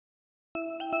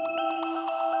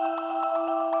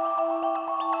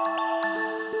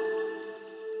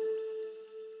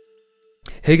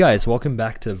Hey guys, welcome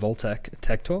back to Voltec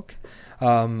Tech Talk.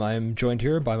 I'm joined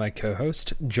here by my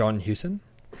co-host, John Hewson.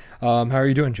 How are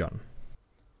you doing, John?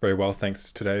 Very well,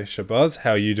 thanks today, Shabazz.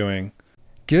 How are you doing?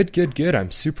 Good.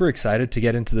 I'm super excited to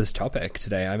get into this topic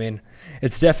today. I mean,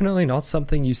 it's definitely not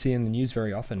something you see in the news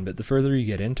very often, but the further you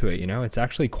get into it, it's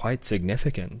actually quite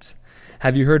significant.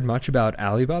 Have you heard much about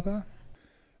Alibaba?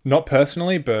 Not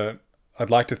personally, but I'd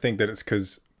like to think that it's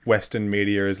because Western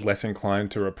media is less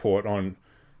inclined to report on,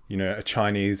 a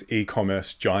Chinese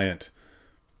e-commerce giant.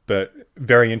 But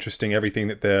very interesting, everything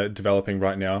that they're developing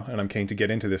right now, and I'm keen to get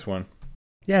into this one.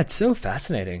 Yeah, it's so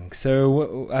fascinating.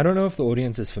 So I don't know if the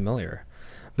audience is familiar,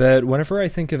 but whenever I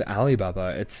think of Alibaba,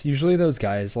 it's usually those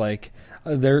guys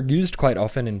they're used quite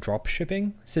often in drop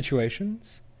shipping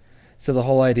situations. So the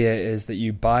whole idea is that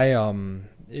you buy,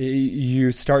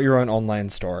 you start your own online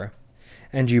store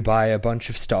and you buy a bunch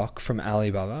of stock from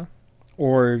Alibaba,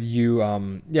 or you,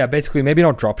 basically maybe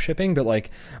not drop shipping, but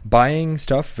buying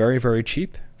stuff very, very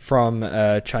cheap from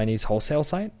a Chinese wholesale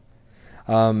site.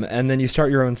 And then you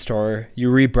start your own store, you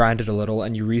rebrand it a little,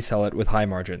 and you resell it with high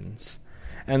margins.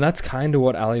 And that's kind of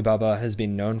what Alibaba has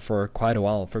been known for quite a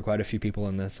while, for quite a few people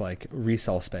in this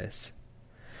resell space.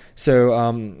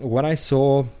 So when I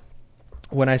saw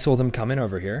them come in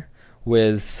over here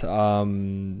with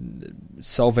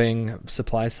solving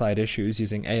supply side issues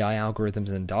using AI algorithms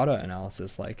and data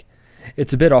analysis,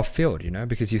 it's a bit off field,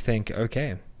 because you think,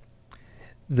 okay,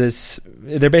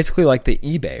 they're basically like the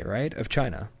eBay, right, of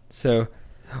China. So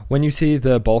when you see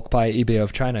the bulk buy eBay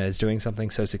of China is doing something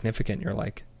so significant, you're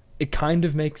like, it kind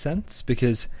of makes sense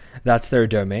because that's their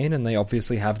domain and they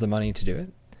obviously have the money to do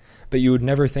it. But you would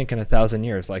never think in 1,000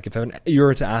 years, if you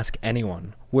were to ask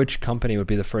anyone which company would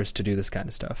be the first to do this kind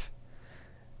of stuff,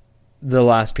 the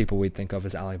last people we'd think of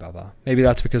is Alibaba. Maybe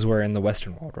that's because we're in the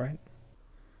Western world, right?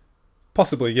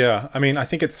 Possibly, yeah. I mean, I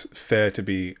think it's fair to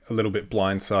be a little bit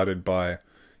blindsided by,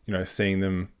 seeing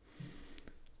them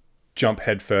jump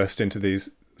headfirst into these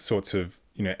sorts of,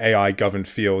 AI-governed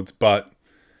fields. But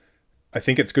I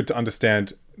think it's good to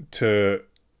understand, to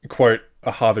quote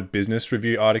a Harvard Business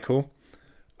Review article,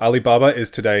 Alibaba is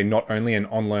today not only an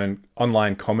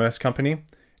online commerce company,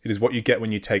 it is what you get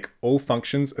when you take all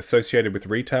functions associated with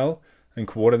retail and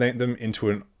coordinate them into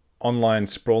an online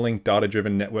sprawling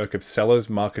data-driven network of sellers,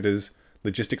 marketers,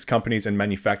 logistics companies, and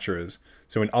manufacturers.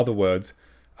 So in other words,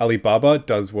 Alibaba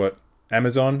does what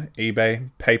Amazon, eBay,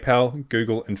 PayPal,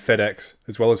 Google, and FedEx,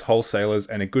 as well as wholesalers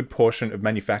and a good portion of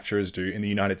manufacturers do in the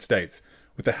United States,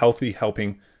 with a healthy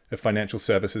helping of financial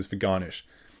services for garnish.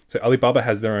 So Alibaba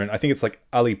has their own, I think it's like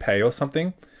Alipay or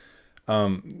something,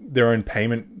 their own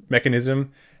payment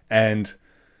mechanism. And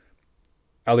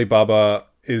Alibaba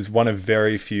is one of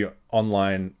very few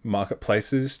online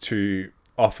marketplaces to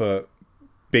offer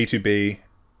B2B,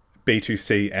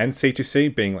 B2C, and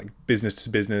C2C, being business to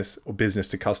business or business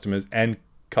to customers and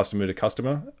customer to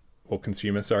customer or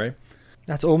consumer, sorry.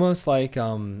 That's almost like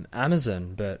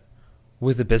Amazon, but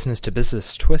with a business to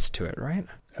business twist to it, right?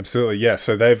 Absolutely, yeah.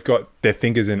 So they've got their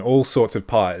fingers in all sorts of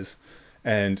pies.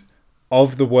 And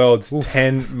of the world's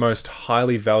 10 most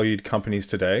highly valued companies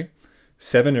today,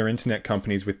 7 are internet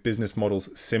companies with business models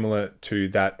similar to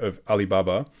that of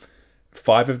Alibaba.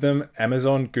 5 of them,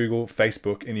 Amazon, Google,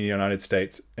 Facebook in the United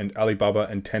States, and Alibaba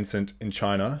and Tencent in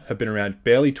China, have been around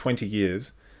barely 20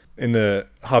 years. In the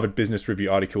Harvard Business Review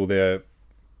article, they're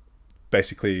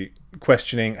basically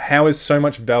questioning how has so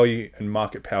much value and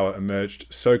market power emerged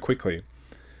so quickly?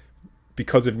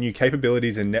 Because of new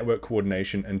capabilities in network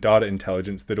coordination and data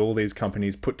intelligence that all these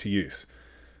companies put to use.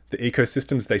 The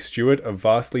ecosystems they steward are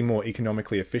vastly more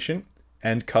economically efficient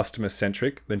and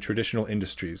customer-centric than traditional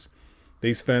industries.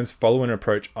 These firms follow an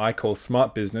approach I call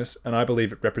smart business, and I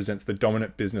believe it represents the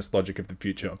dominant business logic of the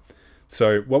future.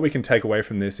 So what we can take away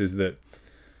from this is that,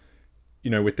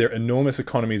 with their enormous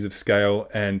economies of scale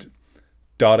and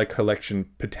data collection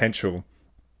potential,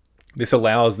 this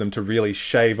allows them to really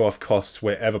shave off costs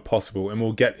wherever possible. And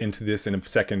we'll get into this in a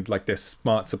second, their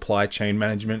smart supply chain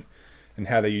management and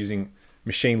how they're using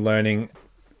machine learning,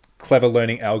 clever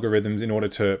learning algorithms in order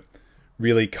to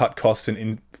really cut costs and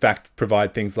in fact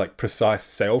provide things like precise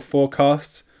sale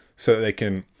forecasts so that they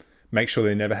can make sure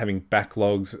they're never having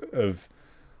backlogs of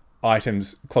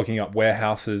items clogging up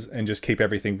warehouses and just keep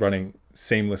everything running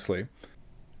seamlessly.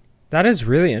 That is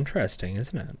really interesting,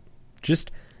 isn't it? Just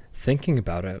thinking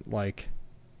about it,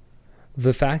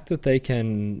 the fact that they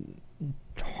can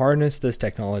harness this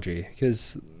technology,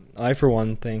 because I, for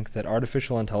one, think that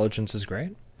artificial intelligence is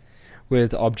great.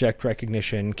 With object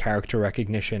recognition, character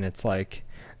recognition, it's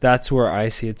That's where I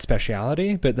see its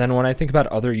speciality. But then when I think about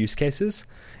other use cases,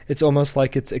 it's almost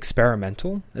like it's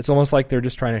experimental. It's almost like they're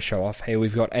just trying to show off, hey,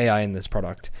 we've got AI in this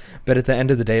product. But at the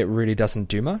end of the day, it really doesn't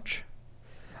do much.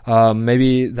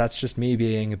 Maybe that's just me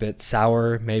being a bit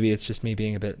sour. Maybe it's just me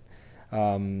being a bit, I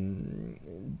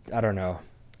don't know,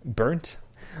 burnt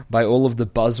by all of the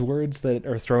buzzwords that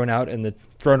are thrown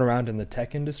around in the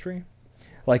tech industry.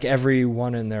 Like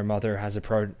everyone and their mother has a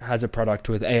product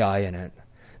with AI in it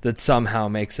that somehow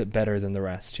makes it better than the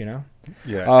rest, you know?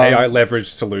 Yeah, AI leveraged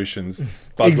solutions,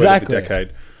 buzzword exactly. of the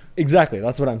decade. Exactly,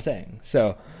 that's what I'm saying.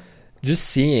 So just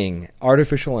seeing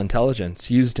artificial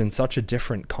intelligence used in such a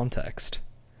different context,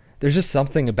 there's just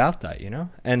something about that, you know?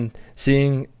 And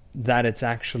seeing that it's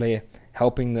actually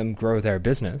helping them grow their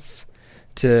business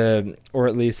or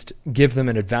at least give them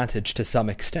an advantage to some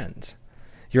extent.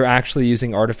 You're actually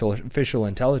using artificial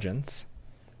intelligence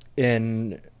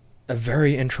in a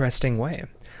very interesting way.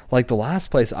 Like the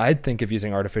last place I'd think of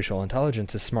using artificial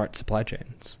intelligence is smart supply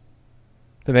chains.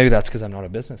 But maybe that's because I'm not a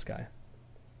business guy.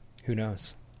 Who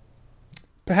knows?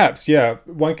 Perhaps, yeah.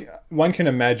 One can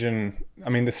imagine, I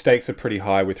mean, the stakes are pretty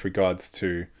high with regards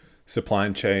to supply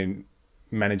chain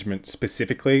management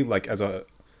specifically, like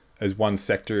as one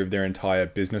sector of their entire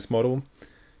business model,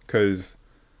 because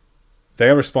they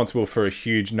are responsible for a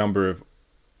huge number of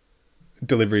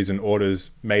deliveries and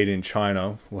orders made in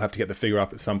China. We'll have to get the figure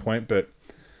up at some point, but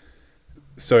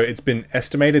so it's been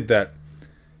estimated that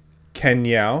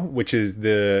Kenyao, which is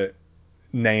the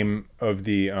name of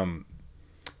the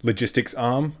logistics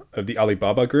arm of the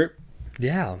Alibaba Group,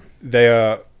 yeah, they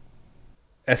are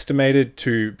estimated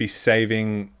to be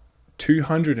saving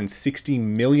 260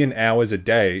 million hours a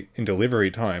day in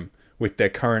delivery time with their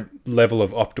current level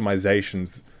of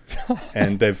optimizations.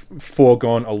 And they've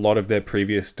foregone a lot of their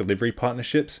previous delivery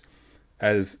partnerships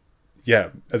as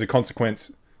a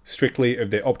consequence strictly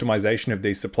of their optimization of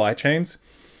these supply chains.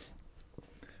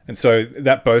 And so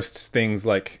that boasts things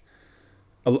like,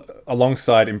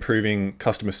 alongside improving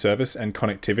customer service and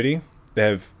connectivity, they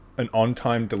have an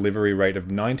on-time delivery rate of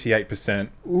 98%.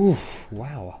 Ooh,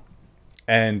 wow.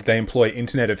 And they employ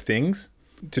Internet of Things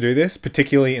to do this,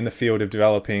 particularly in the field of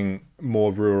developing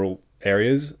more rural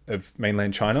areas of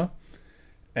mainland China.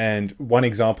 And one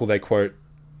example they quote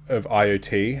of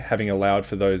IoT having allowed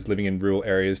for those living in rural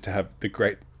areas to have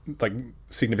the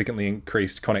significantly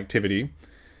increased connectivity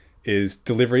is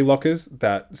delivery lockers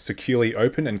that securely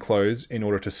open and close in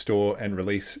order to store and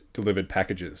release delivered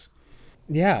packages.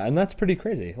 Yeah, and that's pretty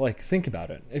crazy. Like, think about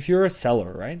it. If you're a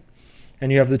seller, right,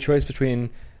 and you have the choice between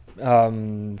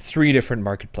 3 different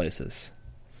marketplaces,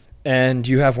 and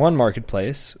you have one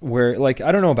marketplace where, like,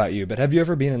 I don't know about you, but have you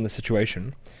ever been in the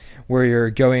situation where you're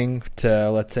going to,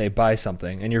 let's say, buy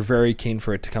something, and you're very keen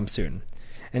for it to come soon,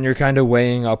 and you're kind of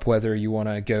weighing up whether you want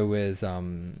to go with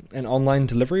an online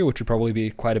delivery, which would probably be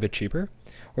quite a bit cheaper,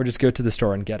 or just go to the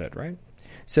store and get it, right?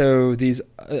 So these,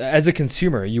 as a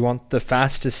consumer, you want the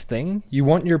fastest thing. You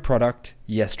want your product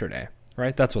yesterday,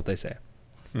 right? That's what they say.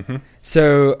 Mm-hmm.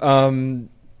 So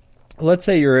let's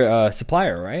say you're a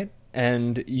supplier, right?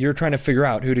 And you're trying to figure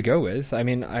out who to go with. I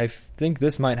mean, I think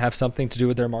this might have something to do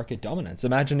with their market dominance.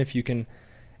 Imagine if you can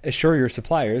assure your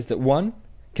suppliers that, one,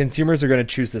 consumers are going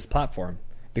to choose this platform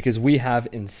because we have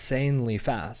insanely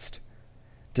fast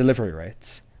delivery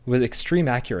rates with extreme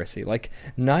accuracy, like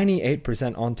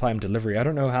 98% on-time delivery. I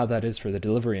don't know how that is for the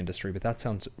delivery industry, but that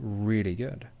sounds really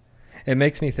good. It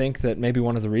makes me think that maybe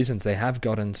one of the reasons they have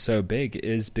gotten so big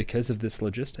is because of this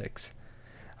logistics,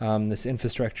 this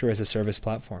infrastructure as a service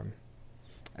platform.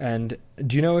 And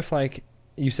do you know if, like,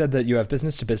 you said that you have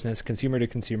business to business, consumer to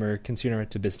consumer, consumer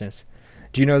to business.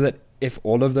 Do you know that if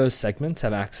all of those segments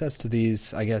have access to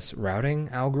these, I guess, routing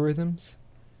algorithms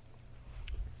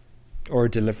or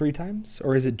delivery times?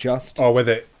 Or is it just... Or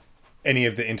whether any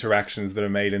of the interactions that are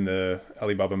made in the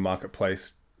Alibaba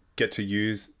marketplace get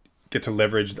to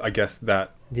leverage, I guess,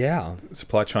 that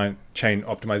supply chain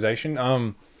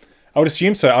optimization. I would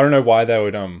assume so. I don't know why they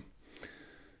would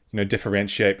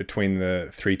differentiate between the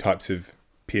 3 types of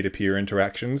peer-to-peer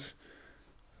interactions.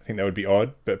 I think that would be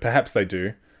odd, but perhaps they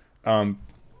do.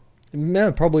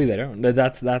 No, probably they don't. But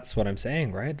that's what I'm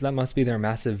saying, right? That must be their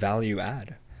massive value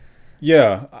add.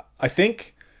 Yeah, I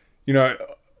think, I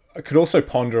could also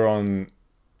ponder on,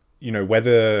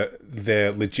 whether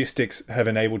their logistics have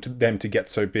enabled them to get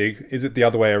so big. Is it the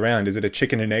other way around? Is it a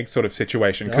chicken and egg sort of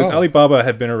situation? Because Alibaba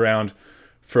had been around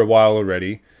for a while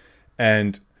already,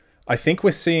 and I think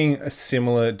we're seeing a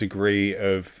similar degree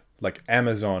of, like,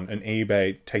 Amazon and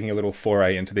eBay taking a little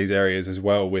foray into these areas as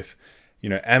well with,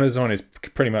 Amazon is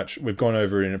pretty much, we've gone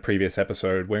over in a previous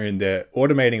episode, wherein they're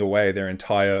automating away their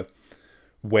entire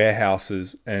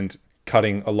warehouses and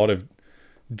cutting a lot of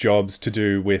jobs to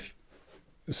do with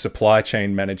supply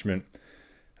chain management.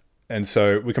 And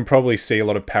so we can probably see a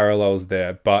lot of parallels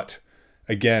there. But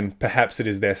again, perhaps it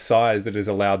is their size that has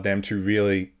allowed them to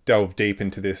really delve deep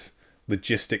into this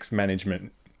logistics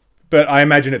management. But I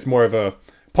imagine it's more of a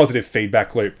positive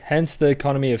feedback loop. Hence the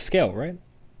economy of scale, right?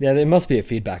 Yeah, there must be a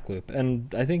feedback loop.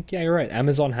 And I think, yeah, you're right.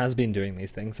 Amazon has been doing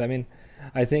these things. I mean,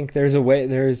 I think there's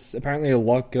apparently a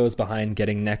lot goes behind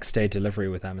getting next day delivery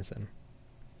with Amazon.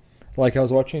 Like, I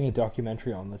was watching a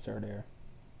documentary on this earlier,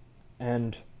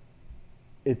 and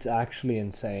it's actually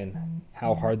insane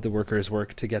how hard the workers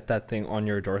work to get that thing on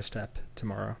your doorstep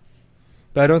tomorrow.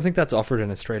 But I don't think that's offered in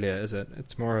Australia, is it?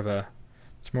 It's more of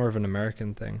an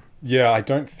American thing. Yeah, I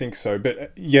don't think so.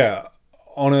 But yeah,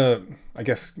 on a, I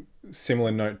guess,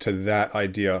 similar note to that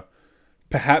idea,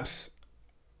 perhaps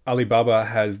Alibaba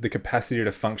has the capacity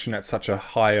to function at such a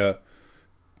higher,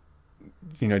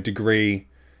 degree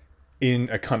in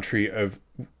a country of,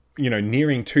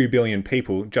 nearing 2 billion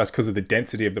people just because of the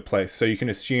density of the place. So you can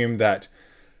assume that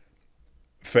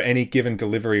for any given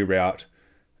delivery route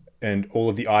and all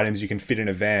of the items you can fit in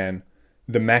a van,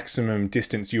 the maximum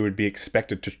distance you would be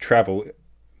expected to travel,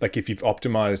 like if you've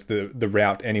optimized the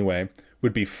route anyway,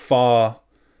 would be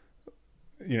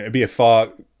it'd be a far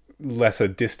lesser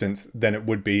distance than it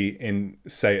would be in,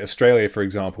 say, Australia, for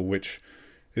example, which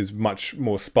is much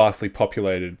more sparsely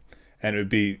populated, and it would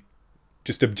be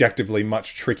just objectively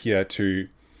much trickier to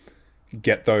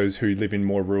get those who live in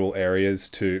more rural areas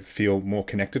to feel more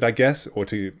connected, I guess, or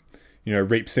to,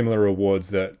 reap similar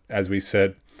rewards that, as we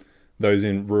said, those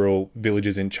in rural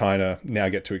villages in China now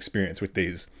get to experience with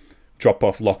these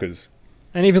drop-off lockers.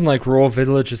 And even like rural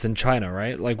villages in China,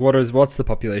 right? Like what's the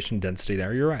population density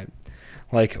there? You're right.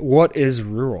 Like, what is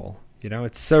rural?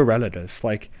 It's so relative.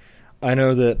 Like, I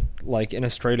know that, like, in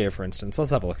Australia, for instance,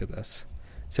 let's have a look at this.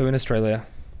 So in Australia...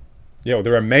 Yeah, well,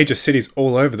 there are major cities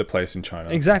all over the place in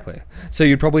China. Exactly. So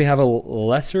you'd probably have a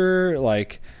lesser,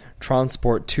 like,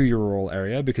 transport to your rural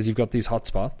area because you've got these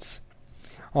hotspots.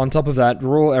 On top of that,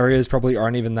 rural areas probably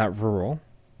aren't even that rural.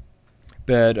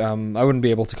 But I wouldn't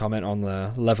be able to comment on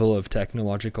the level of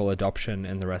technological adoption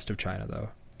in the rest of China, though.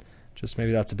 Just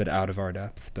maybe that's a bit out of our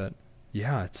depth, but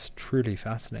yeah, it's truly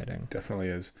fascinating. Definitely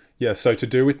is. Yeah, so to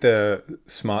do with the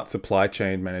smart supply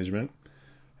chain management,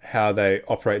 how they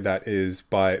operate that is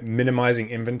by minimizing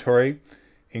inventory,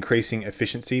 increasing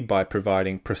efficiency by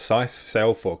providing precise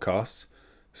sale forecasts,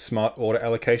 smart order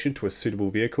allocation to a suitable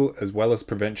vehicle, as well as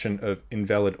prevention of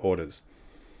invalid orders.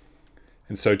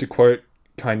 And so to quote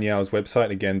Cainiao's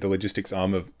website, again, the logistics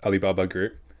arm of Alibaba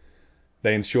Group,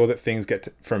 they ensure that things get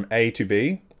from A to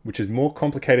B, which is more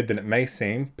complicated than it may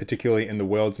seem, particularly in the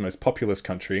world's most populous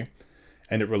country,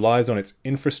 and it relies on its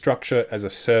infrastructure as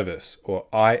a service, or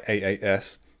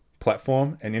IaaS,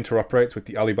 platform, and interoperates with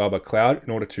the Alibaba cloud in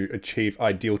order to achieve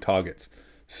ideal targets.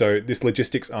 So this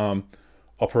logistics arm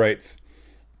operates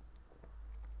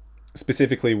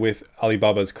specifically with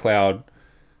Alibaba's cloud,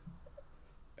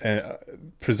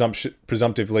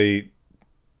 presumptively,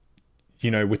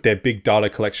 with their big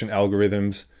data collection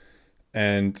algorithms,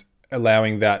 and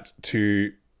allowing that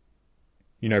to,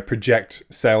 project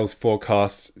sales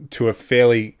forecasts to a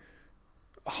fairly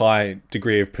high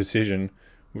degree of precision,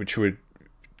 which would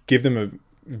give them a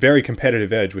very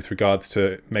competitive edge with regards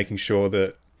to making sure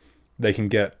that they can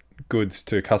get goods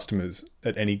to customers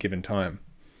at any given time.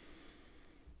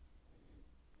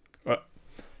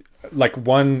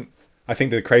 I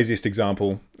think the craziest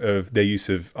example of their use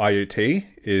of IoT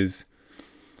is,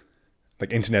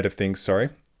 like Internet of Things,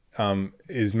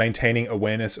 is maintaining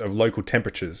awareness of local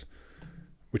temperatures,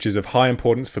 which is of high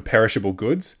importance for perishable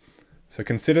goods. So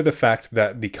consider the fact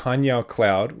that the Cainiao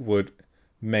cloud would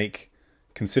make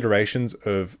considerations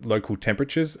of local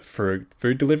temperatures for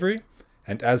food delivery,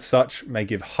 and as such may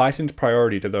give heightened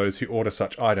priority to those who order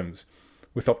such items.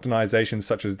 With optimizations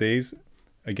such as these,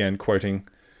 again quoting,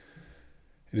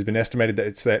 it has been estimated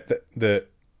that the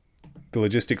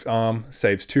logistics arm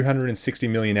saves 260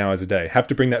 million hours a day. Have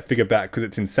to bring that figure back because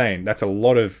it's insane. That's a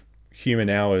lot of human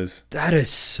hours. That is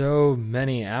so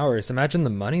many hours. Imagine the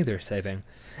money they're saving.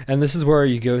 And this is where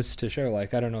you goes to show,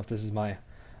 like, I don't know if this is my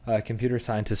computer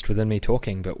scientist within me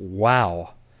talking, but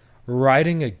wow,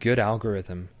 writing a good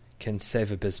algorithm can save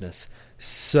a business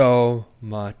so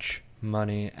much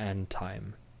money and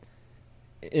time.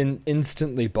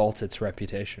 Instantly vault its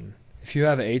reputation. If you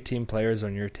have 18 players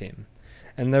on your team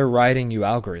and they're writing you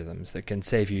algorithms that can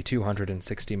save you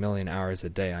 260 million hours a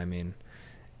day, I mean,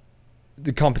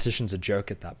 the competition's a joke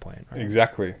at that point, right?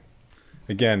 Exactly.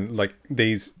 Again, like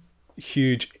these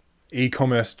huge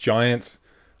e-commerce giants,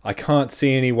 I can't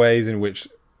see any ways in which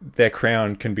their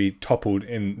crown can be toppled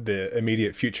in the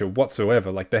immediate future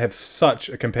whatsoever. Like, they have such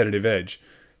a competitive edge.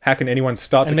 How can anyone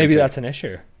start to And maybe compete? that's an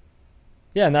issue.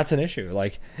 Yeah, and that's an issue.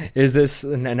 Like, is this,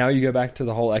 and now you go back to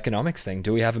the whole economics thing.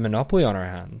 Do we have a monopoly on our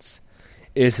hands?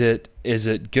 Is it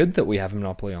good that we have a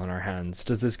monopoly on our hands?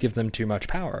 Does this give them too much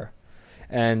power?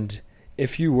 And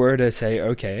if you were to say,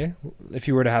 okay, if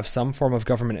you were to have some form of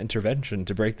government intervention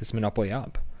to break this monopoly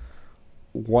up,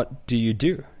 what do you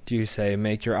do? Do you say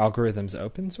make your algorithms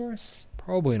open source?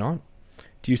 Probably not.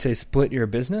 Do you say split your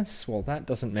business? Well, that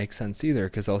doesn't make sense either,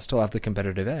 because they'll still have the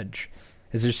competitive edge.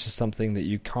 Is this just something that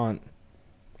you can't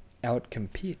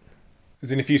outcompete?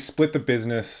 As in, if you split the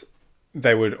business,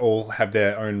 they would all have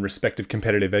their own respective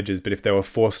competitive edges, but if they were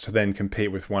forced to then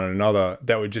compete with one another,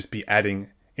 that would just be adding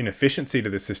inefficiency to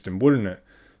the system, wouldn't it?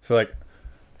 So, like,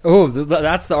 oh,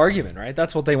 that's the argument, right?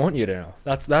 That's what they want you to know.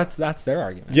 That's their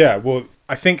argument. yeah, well,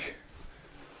 I think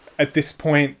at this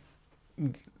point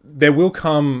there will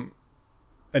come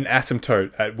an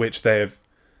asymptote at which they have,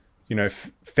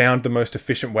 found the most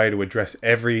efficient way to address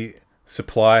every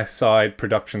supply side,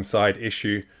 production side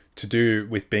issue to do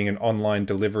with being an online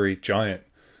delivery giant,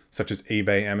 such as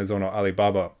eBay, Amazon, or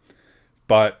Alibaba.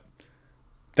 But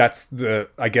that's the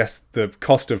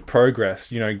cost of progress,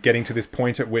 getting to this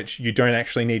point at which you don't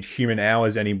actually need human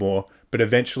hours anymore, but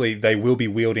eventually they will be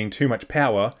wielding too much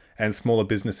power and smaller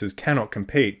businesses cannot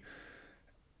compete.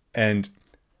 And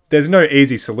there's no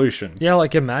easy solution. Yeah,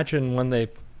 like imagine when there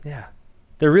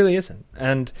really isn't.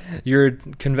 And your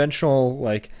conventional,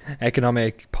 like,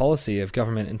 economic policy of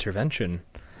government intervention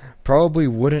probably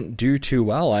wouldn't do too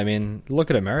well. I mean, look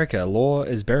at America. Law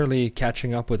is barely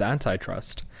catching up with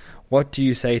antitrust. What do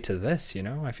you say to this,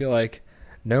 I feel like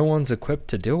no one's equipped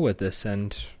to deal with this,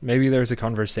 and maybe there's a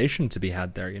conversation to be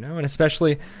had there, and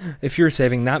especially if you're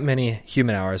saving that many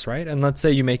human hours, right? And let's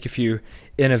say you make a few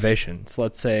innovations.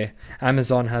 Let's say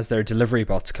Amazon has their delivery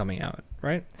bots coming out,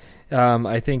 right?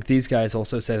 I think these guys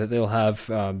also say that they'll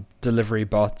have delivery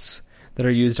bots that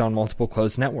are used on multiple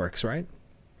closed networks, right?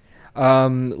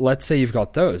 Let's say you've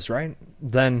got those, right?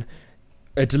 Then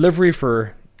a delivery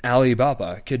for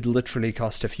Alibaba could literally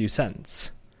cost a few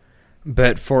cents.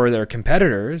 But for their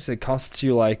competitors, it costs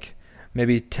you like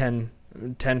maybe 10,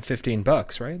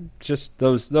 $15, right? Just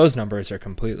those numbers are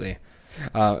completely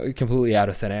out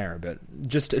of thin air. But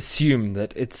just assume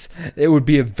that it would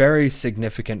be a very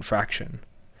significant fraction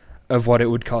of what it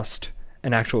would cost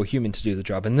an actual human to do the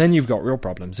job. And then you've got real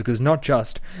problems, because not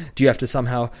just do you have to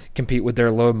somehow compete with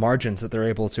their low margins that they're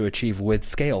able to achieve with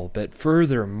scale, but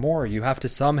furthermore, you have to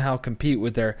somehow compete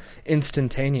with their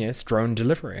instantaneous drone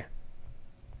delivery.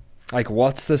 Like,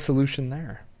 what's the solution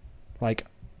there? Like,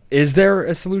 is there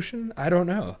a solution? I don't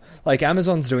know. Like,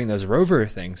 Amazon's doing those rover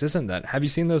things, isn't that? Have you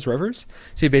seen those rovers?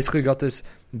 So you basically got this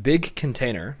big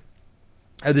container,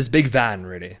 this big van,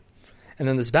 really. And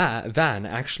then this van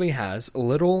actually has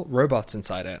little robots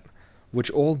inside it, which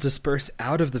all disperse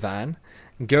out of the van,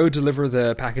 go deliver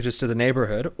the packages to the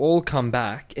neighborhood, all come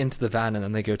back into the van, and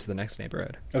then they go to the next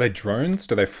neighborhood. Are they drones?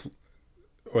 Or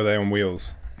are they on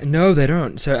wheels? No, they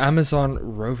don't. So Amazon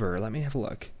Rover, let me have a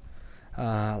look.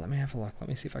 Let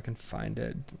me see if I can find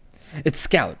it. It's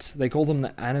Scout. They call them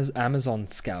the Amazon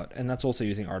Scout, and that's also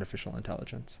using artificial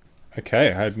intelligence.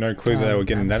 Okay, I had no clue that they were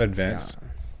getting that Amazon advanced. Scout.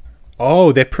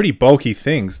 Oh, they're pretty bulky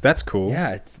things. That's cool.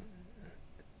 Yeah,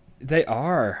 they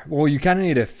are. Well, you kind of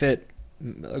need to fit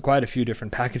quite a few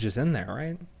different packages in there,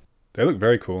 right? They look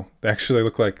very cool. They actually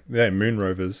look like moon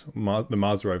rovers, the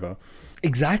Mars rover.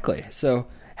 Exactly. So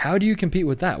how do you compete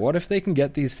with that? What if they can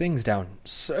get these things down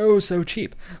so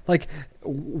cheap? Like,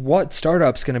 what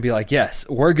startup's going to be like, yes,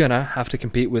 we're going to have to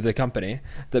compete with a company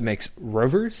that makes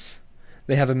rovers.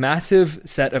 They have a massive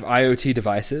set of IoT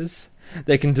devices.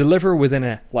 They can deliver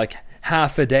within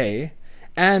half a day,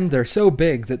 and they're so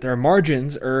big that their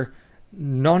margins are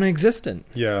non-existent.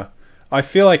 Yeah. I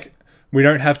feel like we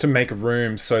don't have to make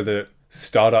room so that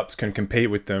startups can compete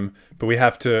with them, but we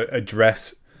have to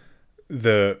address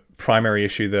the primary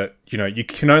issue that, you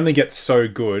can only get so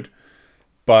good,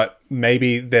 but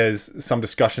maybe there's some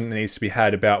discussion that needs to be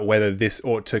had about whether this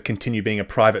ought to continue being a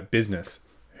private business.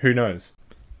 Who knows?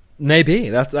 Maybe.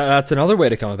 That's another way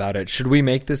to come about it. Should we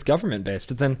make this government-based?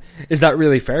 But then, is that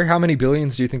really fair? How many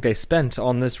billions do you think they spent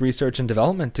on this research and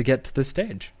development to get to this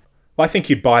stage? Well, I think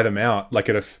you'd buy them out, like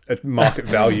at market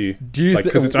value,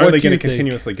 because it's what only do you going to think?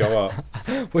 continuously go up.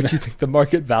 What do you think the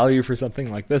market value for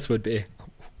something like this would be?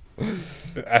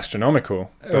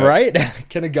 Astronomical. Right?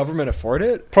 Can a government afford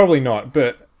it? Probably not,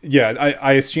 but yeah,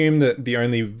 I assume that the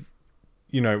only,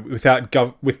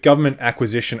 with government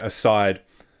acquisition aside,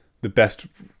 the best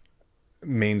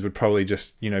means would probably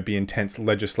just, be intense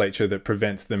legislature that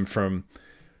prevents them from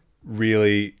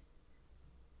really,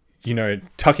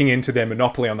 tucking into their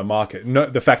monopoly on the market. No,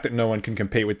 the fact that no one can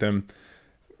compete with them,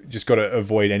 just got to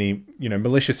avoid any,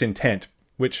 malicious intent,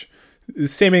 which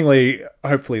is seemingly,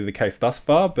 hopefully, the case thus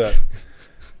far. But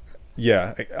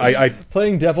yeah, I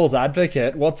playing devil's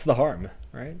advocate. What's the harm,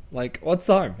 right? Like, what's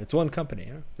the harm? It's one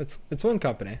company. It's one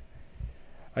company.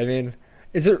 I mean,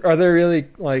 is it really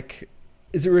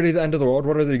the end of the world?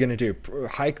 What are they going to do?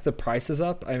 Hike the prices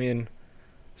up? I mean,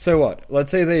 so what?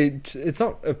 Let's say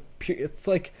it's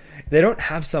like they don't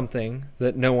have something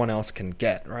that no one else can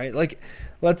get, right? Like,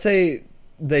 let's say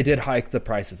they did hike the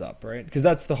prices up, right? Because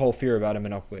that's the whole fear about a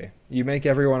monopoly. You make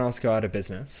everyone else go out of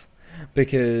business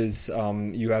because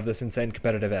you have this insane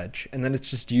competitive edge, and then it's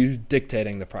just you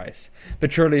dictating the price.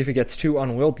 But surely if it gets too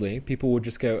unwieldy, people would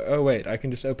just go, oh wait, I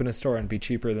can just open a store and be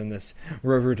cheaper than this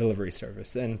Rover delivery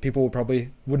service, and people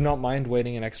would not mind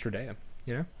waiting an extra day,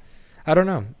 I don't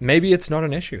know. Maybe it's not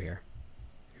an issue here.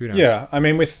 Who knows? Yeah, I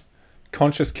mean, with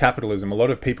conscious capitalism, a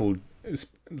lot of people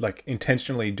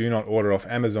intentionally do not order off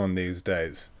Amazon these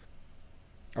days.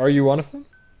 Are you one of them?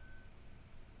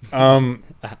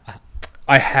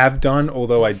 I have done,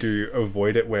 although I do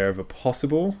avoid it wherever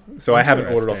possible. So I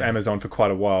haven't ordered off Amazon for quite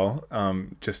a while.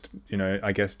 Just,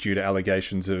 I guess due to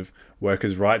allegations of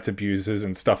workers' rights abuses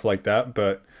and stuff like that.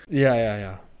 But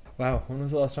yeah. Wow, when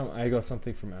was the last time I got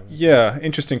something from Amazon? Yeah,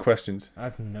 interesting questions. I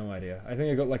have no idea. I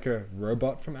think I got like a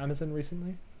robot from Amazon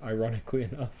recently, ironically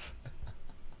enough.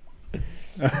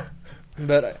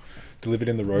 But delivered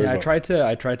in the robot. Yeah,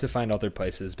 I tried to find other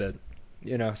places, but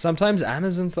sometimes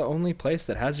Amazon's the only place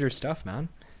that has your stuff, man.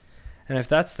 And if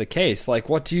that's the case, like,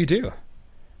 what do you do?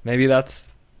 Maybe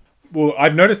that's... Well,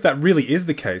 I've noticed that really is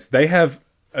the case. They have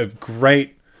a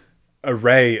great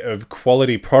array of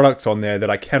quality products on there that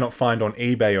I cannot find on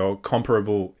eBay or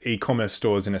comparable e-commerce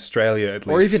stores in Australia, at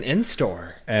least. Or even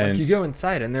in-store. And you go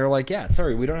inside and they're like, yeah,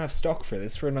 sorry, we don't have stock for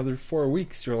this for another 4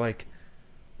 weeks. You're like,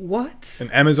 what?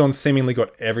 And Amazon seemingly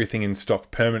got everything in stock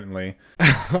permanently.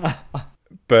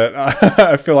 But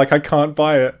I feel like I can't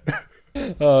buy it.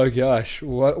 Oh, gosh.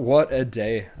 What a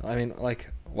day. I mean, like,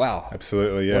 wow.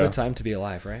 Absolutely, yeah. What a time to be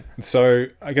alive, right? So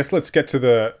I guess let's get to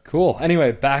the... Cool.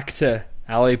 Anyway, back to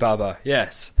Alibaba.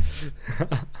 Yes.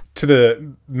 To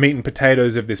the meat and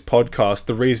potatoes of this podcast.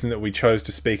 The reason that we chose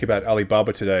to speak about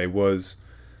Alibaba today was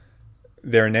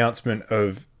their announcement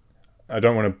of, I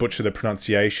don't want to butcher the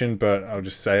pronunciation, but I'll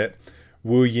just say it,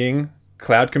 Wuying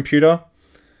cloud computer.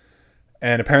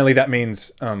 And apparently that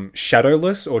means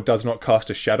shadowless, or does not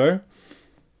cast a shadow.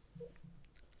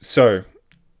 So,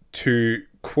 to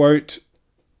quote,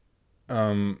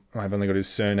 I've only got his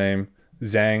surname,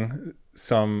 Zhang,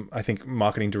 some, I think,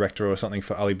 marketing director or something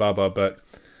for Alibaba, but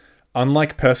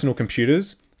unlike personal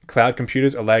computers, cloud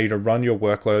computers allow you to run your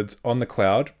workloads on the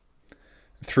cloud.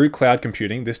 Through cloud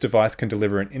computing, this device can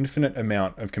deliver an infinite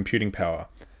amount of computing power.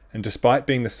 And despite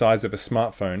being the size of a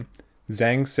smartphone,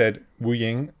 Zhang said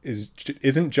Wuying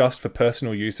isn't just for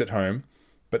personal use at home,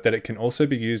 but that it can also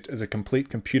be used as a complete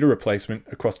computer replacement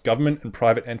across government and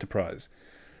private enterprise.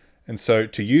 And so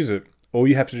to use it, all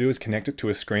you have to do is connect it to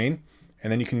a screen,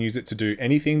 and then you can use it to do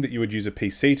anything that you would use a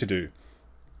PC to do.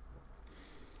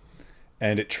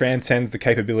 And it transcends the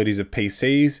capabilities of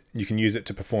PCs. You can use it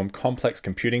to perform complex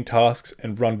computing tasks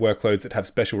and run workloads that have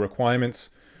special requirements,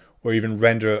 or even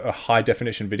render a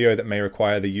high-definition video that may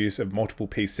require the use of multiple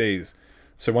PCs.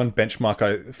 So one benchmark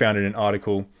I found in an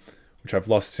article, which I've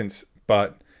lost since,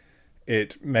 but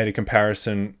it made a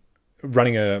comparison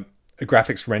running a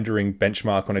graphics rendering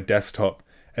benchmark on a desktop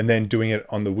and then doing it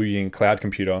on the Wuying cloud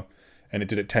computer, and it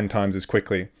did it 10 times as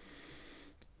quickly.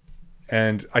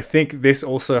 And I think this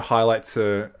also highlights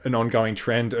an ongoing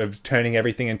trend of turning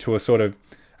everything into a sort of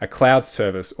a cloud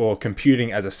service or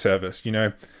computing as a service,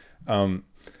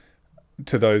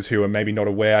 to those who are maybe not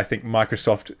aware, I think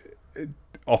Microsoft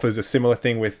offers a similar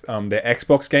thing with their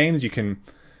Xbox games. You can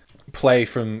play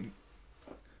from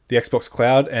the Xbox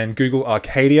Cloud, and Google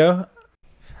Arcadia.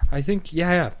 I think,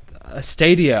 yeah.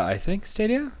 Stadia, I think.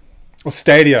 Stadia? Well,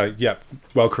 Stadia, yeah.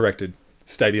 Well corrected.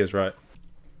 Stadia's right.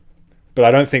 But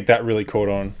I don't think that really caught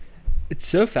on. It's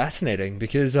so fascinating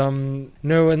because,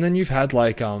 no, and then you've had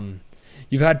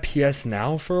you've had PS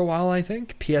Now for a while, I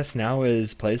think. PS Now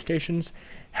is PlayStation's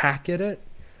hack at it,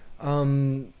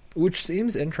 which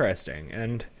seems interesting.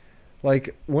 And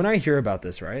when I hear about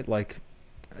this, right,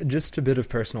 just a bit of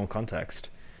personal context,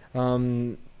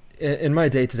 in my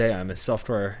day-to-day, I'm a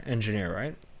software engineer,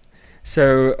 right?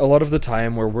 So a lot of the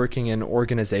time we're working in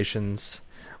organizations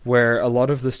where a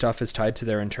lot of the stuff is tied to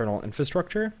their internal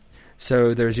infrastructure.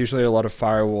 So there's usually a lot of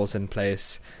firewalls in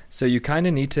place. So you kind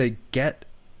of need to get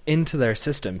into their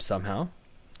systems somehow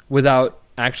without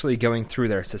actually going through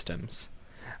their systems.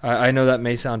 I know that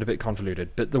may sound a bit convoluted,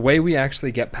 but the way we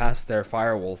actually get past their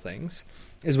firewall things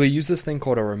is we use this thing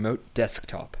called a remote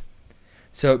desktop.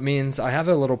 So it means I have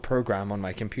a little program on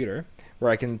my computer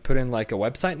where I can put in like a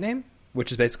website name,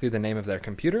 which is basically the name of their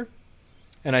computer,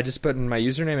 and I just put in my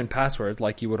username and password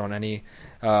like you would on any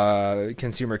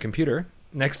consumer computer.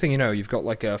 Next thing you know, you've got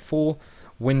like a full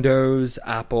Windows,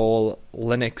 Apple,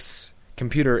 Linux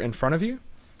computer in front of you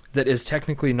that is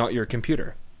technically not your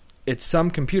computer. It's some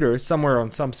computer somewhere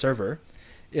on some server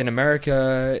in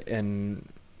America, in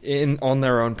on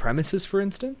their own premises, for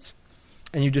instance,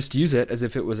 and you just use it as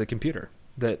if it was a computer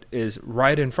that is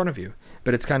right in front of you.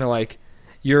 But it's kind of like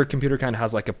your computer kind of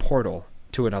has like a portal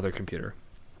to another computer.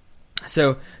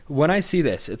 So when I see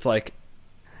this, it's like,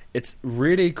 it's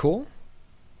really cool,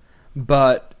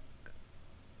 but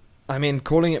I mean,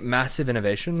 calling it massive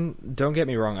innovation, don't get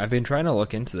me wrong, I've been trying to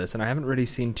look into this and I haven't really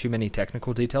seen too many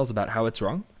technical details about how it's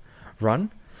run.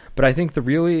 But I think the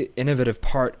really innovative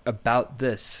part about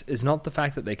this is not the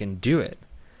fact that they can do it,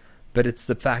 but it's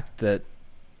the fact that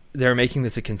they're making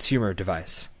this a consumer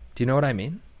device. Do you know what I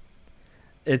mean?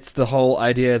 It's the whole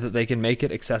idea that they can make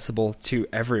it accessible to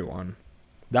everyone.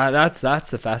 That's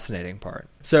the fascinating part.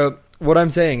 So what I'm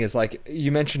saying is, like,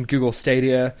 you mentioned Google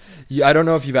Stadia. I don't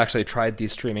know if you've actually tried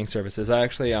these streaming services. I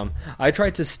actually I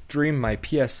tried to stream my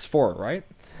PS4, right,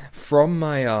 from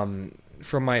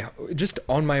my just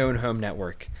on my own home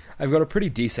network. I've got a pretty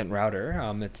decent router.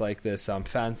 It's like this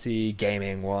fancy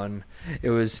gaming one.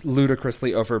 It was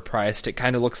ludicrously overpriced. It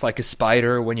kind of looks like a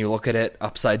spider when you look at it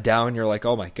upside down. You're like,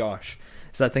 oh my gosh,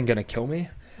 is that thing gonna kill me?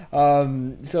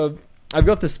 So I've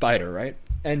got the spider, right?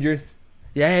 And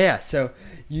yeah. So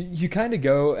you kind of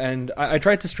go, and I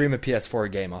tried to stream a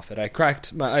PS4 game off it. I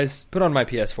put on my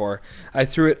PS4. I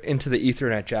threw it into the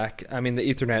Ethernet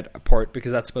the Ethernet port,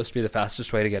 because that's supposed to be the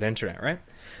fastest way to get internet, right?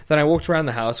 Then I walked around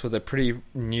the house with a pretty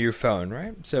new phone,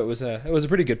 right? So it was a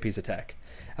pretty good piece of tech.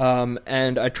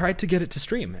 And I tried to get it to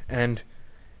stream, and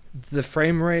the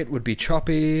frame rate would be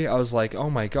choppy. I was like, oh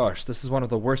my gosh, this is one of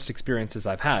the worst experiences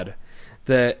I've had.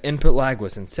 The input lag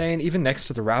was insane. Even next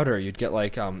to the router, you'd get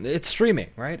like, it's streaming,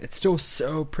 right? It's still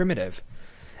so primitive.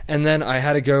 And then I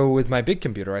had to go with my big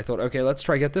computer. I thought, okay, let's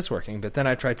try get this working. But then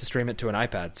I tried to stream it to an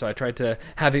iPad. So I tried to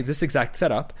have this exact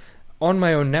setup on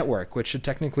my own network, which should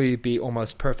technically be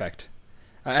almost perfect.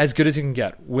 As good as you can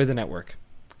get with a network.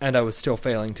 And I was still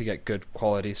failing to get good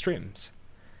quality streams.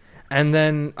 And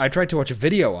then I tried to watch a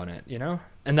video on it,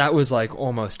 and that was like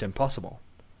almost impossible.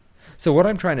 So what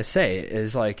I'm trying to say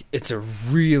is, like, it's a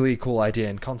really cool idea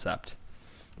and concept,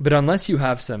 but unless you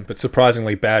have some... But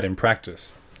surprisingly bad in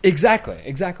practice.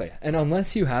 Exactly. And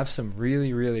unless you have some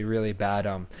really, really, really bad...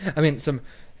 some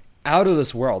out of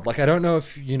this world... Like, I don't know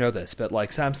if you know this, but, like,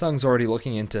 Samsung's already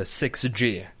looking into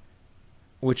 6G,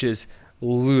 which is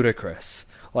ludicrous.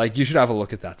 Like, you should have a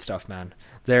look at that stuff, man.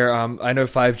 I know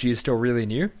 5G is still really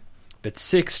new, but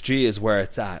 6G is where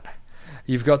it's at.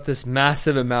 You've got this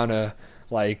massive amount of...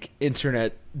 like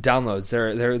internet downloads.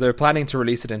 They're planning to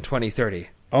release it in 2030.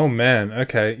 Oh man,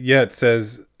 okay. Yeah, it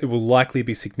says it will likely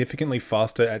be significantly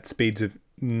faster at speeds of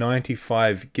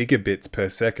 95 gigabits per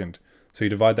second. So you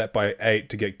divide that by 8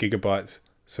 to get gigabytes.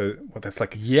 So that's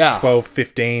like 12,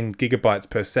 15 gigabytes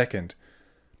per second.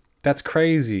 That's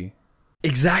crazy.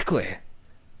 Exactly.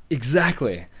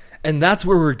 And that's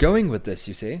where we're going with this,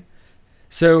 you see?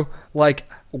 So, like,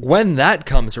 when that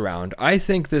comes around, I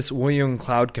think this Wuying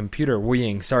cloud computer,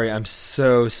 I'm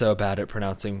so bad at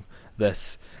pronouncing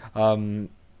this. Don't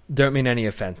mean any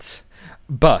offense.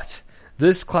 But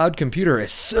this cloud computer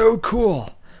is so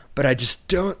cool, but I just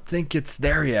don't think it's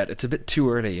there yet. It's a bit too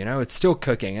early, It's still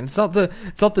cooking, and it's not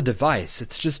the device,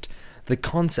 it's just the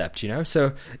concept,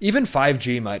 So even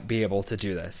 5G might be able to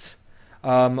do this.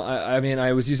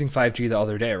 I was using 5G the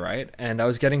other day, right? And I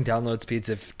was getting download speeds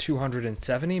of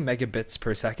 270 megabits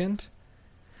per second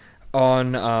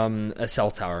on a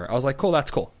cell tower. I was like, cool, that's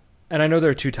cool. And I know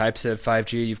there are two types of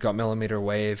 5G. You've got millimeter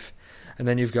wave, and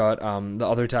then you've got the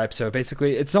other type. So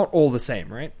basically, it's not all the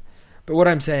same, right? But what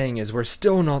I'm saying is we're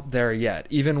still not there yet,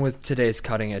 even with today's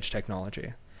cutting-edge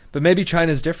technology. But maybe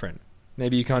China's different.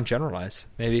 Maybe you can't generalize.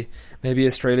 Maybe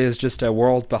Australia is just a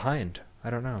world behind. I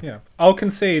don't know. Yeah, I'll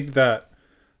concede that.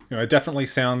 It definitely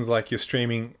sounds like your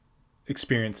streaming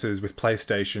experiences with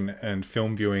PlayStation and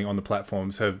film viewing on the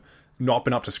platforms have not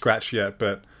been up to scratch yet,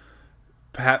 but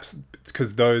perhaps it's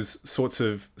because those sorts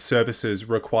of services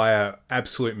require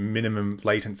absolute minimum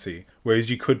latency, whereas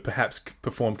you could perhaps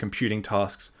perform computing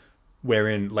tasks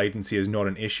wherein latency is not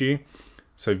an issue.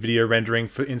 So video rendering,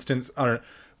 for instance,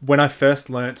 when I first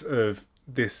learnt of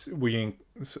this,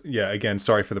 again,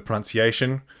 sorry for the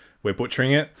pronunciation, we're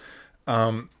butchering it.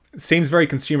 seems very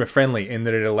consumer friendly in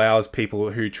that it allows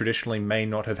people who traditionally may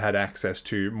not have had access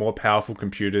to more powerful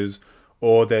computers,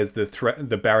 or there's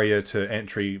the barrier to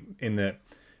entry in that,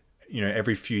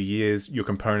 every few years your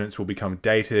components will become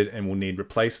dated and will need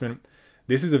replacement.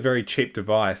 This is a very cheap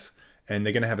device, and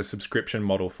they're going to have a subscription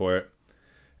model for it.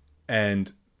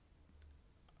 And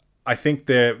I think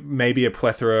there may be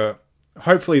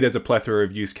hopefully there's a plethora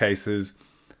of use cases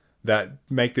that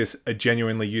make this a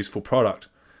genuinely useful product.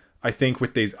 I think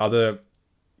with these other,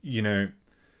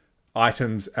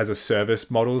 items as a service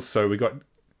models, so we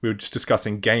were just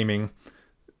discussing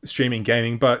streaming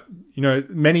gaming, but,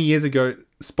 many years ago,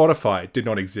 Spotify did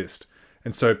not exist.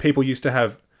 And so people used to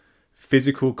have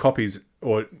physical copies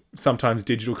or sometimes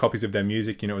digital copies of their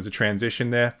music. It was a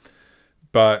transition there.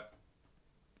 But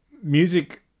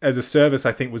music as a service,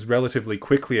 I think, was relatively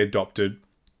quickly adopted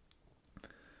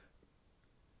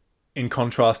in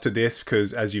contrast to this,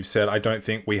 because as you've said, I don't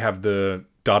think we have the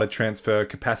data transfer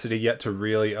capacity yet to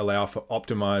really allow for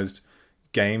optimized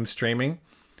game streaming.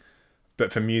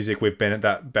 But for music, we've been at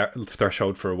that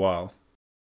threshold for a while.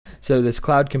 So this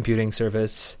cloud computing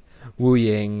service,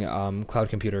 Wuying Cloud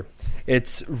Computer,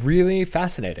 it's really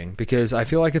fascinating because I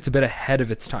feel like it's a bit ahead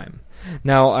of its time.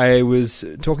 Now, I was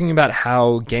talking about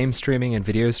how game streaming and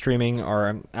video streaming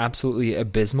are absolutely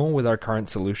abysmal with our current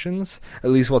solutions, at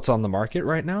least what's on the market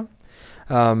right now.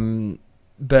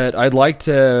 But I'd like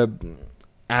to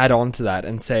add on to that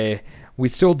and say we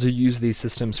still do use these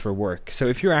systems for work. So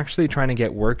if you're actually trying to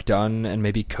get work done and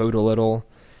maybe code a little,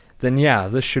 then yeah,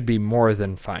 this should be more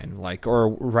than fine. Or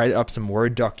write up some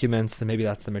Word documents, then maybe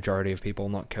that's the majority of people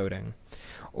not coding.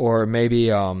 Or maybe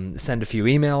send a few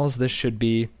emails. This should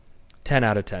be 10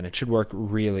 out of 10. It should work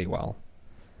really well.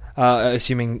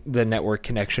 Assuming the network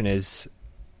connection is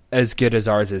as good as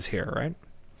ours is here, right?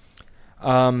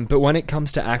 But when it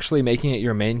comes to actually making it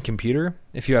your main computer,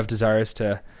 if you have desires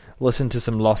to listen to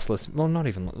some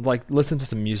listen to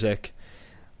some music,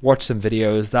 watch some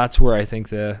videos, that's where I think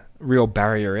the real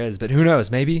barrier is. But who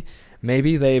knows? Maybe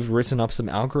they've written up some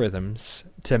algorithms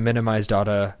to minimize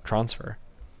data transfer.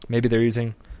 Maybe they're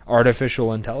using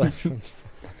artificial intelligence.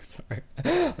 Sorry,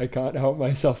 I can't help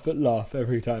myself but laugh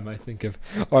every time I think of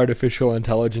artificial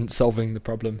intelligence solving the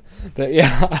problem. But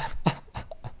yeah,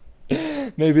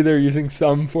 maybe they're using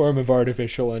some form of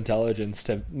artificial intelligence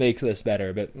to make this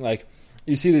better. But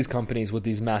you see these companies with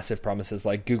these massive promises,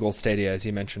 like Google Stadia, as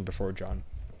you mentioned before, John.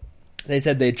 They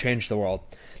said they'd change the world.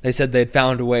 They said they'd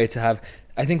found a way to have,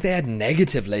 I think they had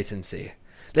negative latency.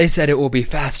 They said it will be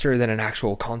faster than an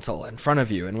actual console in front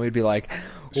of you. And we'd be like,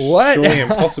 what? Surely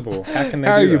impossible. How can they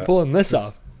How do are you that? pulling this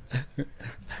off?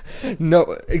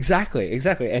 No, exactly.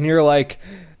 And you're like,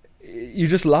 you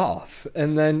just laugh.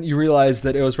 And then you realize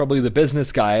that it was probably the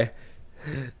business guy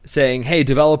saying, hey,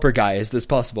 developer guy, is this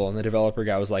possible? And the developer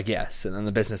guy was like, yes. And then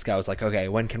the business guy was like, okay,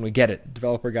 when can we get it? The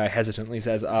developer guy hesitantly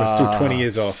says, We're still 20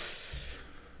 years off.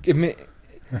 Give me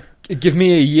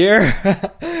a year.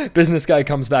 Business guy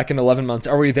comes back in 11 months.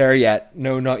 Are we there yet?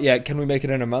 No, not yet. Can we make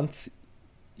it in a month?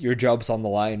 Your job's on the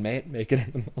line, mate. Make it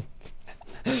in a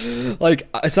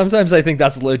month. Sometimes I think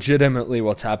that's legitimately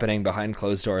what's happening behind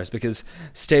closed doors, because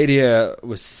Stadia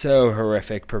was so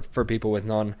horrific for people with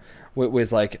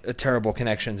terrible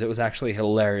connections. It was actually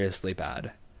hilariously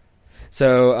bad.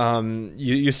 So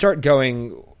you start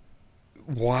going,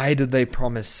 why did they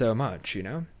promise so much,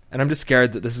 And I'm just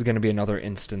scared that this is going to be another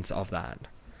instance of that.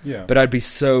 Yeah. But I'd be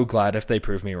so glad if they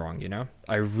prove me wrong,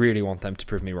 I really want them to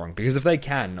prove me wrong. Because if they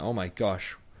can, oh my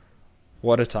gosh,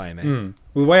 what a time, eh?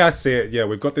 Well, the way I see it,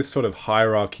 we've got this sort of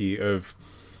hierarchy of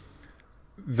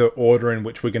the order in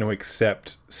which we're going to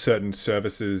accept certain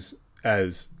services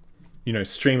as,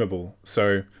 streamable.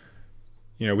 So,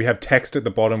 we have text at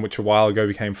the bottom, which a while ago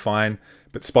became fine.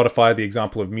 But Spotify, the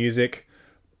example of music,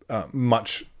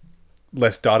 much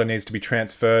less data needs to be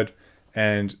transferred,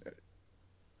 and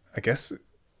I guess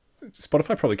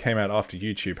Spotify probably came out after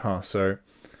YouTube, huh? So,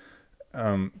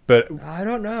 but I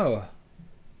don't know.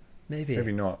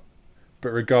 Maybe not.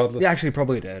 But regardless, yeah, actually,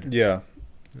 probably did. Yeah,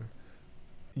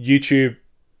 YouTube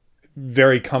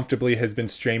very comfortably has been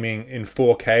streaming in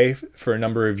 4K for a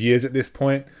number of years at this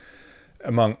point,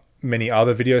 among many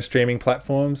other video streaming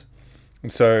platforms,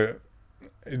 and so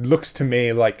it looks to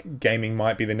me like gaming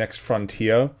might be the next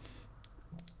frontier.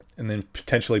 And then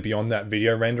potentially beyond that,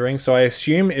 video rendering. So I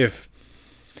assume if,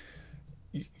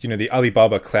 the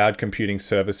Alibaba cloud computing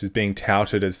service is being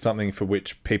touted as something for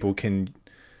which people can,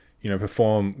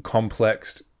 perform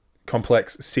complex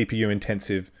CPU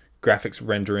intensive graphics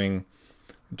rendering,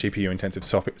 GPU intensive,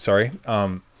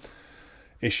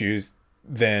 issues,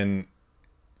 then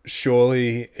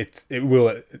surely it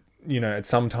will at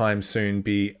some time soon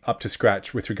be up to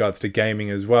scratch with regards to gaming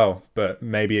as well. But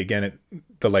maybe again,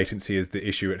 the latency is the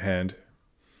issue at hand.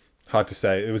 Hard to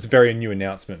say. It was a very new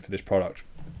announcement for this product.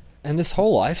 And this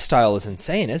whole lifestyle is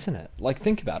insane, isn't it? Like,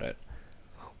 think about it.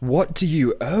 What do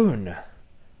you own?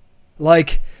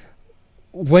 Like,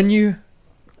 when you...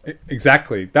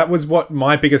 Exactly. That was what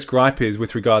my biggest gripe is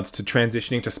with regards to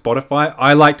transitioning to Spotify.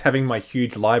 I liked having my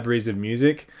huge libraries of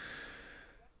music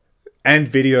and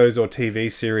videos or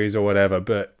TV series or whatever,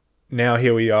 but now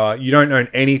here we are. You don't own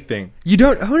anything. You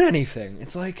don't own anything.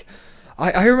 It's like...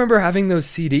 I remember having those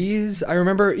CDs. I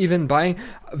remember even buying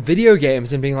video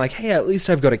games and being like, hey, at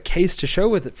least I've got a case to show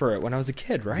with it for it when I was a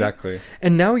kid, right? Exactly.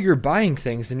 And now you're buying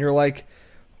things and you're like,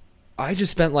 I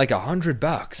just spent like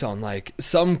 $100 on like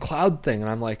some cloud thing. And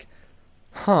I'm like,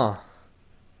 huh,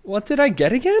 what did I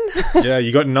get again? Yeah,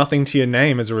 you got nothing to your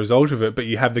name as a result of it, but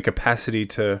you have the capacity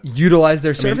to utilize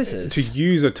their services. To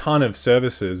use a ton of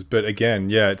services. But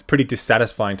again, yeah, it's pretty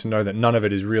dissatisfying to know that none of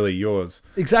it is really yours.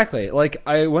 Exactly. Like,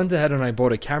 I went ahead and I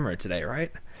bought a camera today,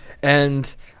 right?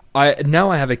 And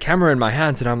now I have a camera in my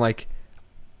hands and I'm like,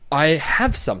 I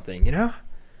have something, you know?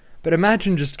 But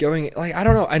imagine just going, like, I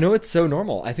don't know. I know it's so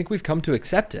normal. I think we've come to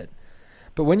accept it.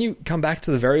 But when you come back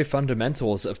to the very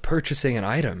fundamentals of purchasing an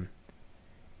item,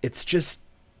 it's just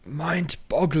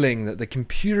mind-boggling that the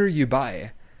computer you buy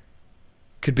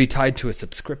could be tied to a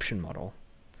subscription model.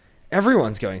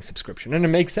 Everyone's going subscription, and it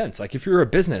makes sense. Like, if you're a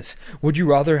business, would you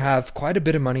rather have quite a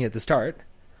bit of money at the start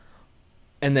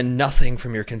and then nothing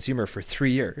from your consumer for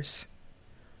 3 years?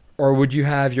 Or would you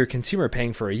have your consumer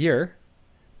paying for a year,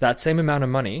 that same amount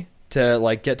of money, to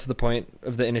like get to the point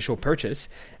of the initial purchase,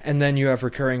 and then you have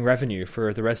recurring revenue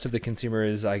for the rest of the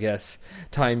consumer's, I guess,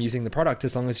 time using the product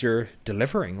as long as you're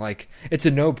delivering? Like, it's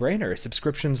a no-brainer.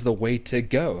 Subscription's the way to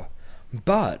go.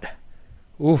 But,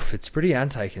 oof, it's pretty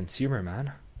anti-consumer,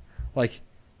 man. Like,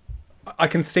 I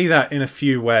can see that in a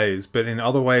few ways, but in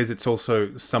other ways it's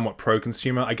also somewhat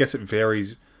pro-consumer. I guess it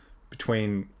varies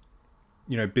between,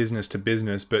 business to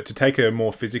business, but to take a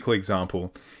more physical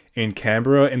example, in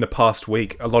Canberra in the past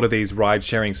week, a lot of these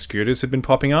ride-sharing scooters have been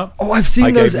popping up. Oh, I've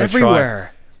seen those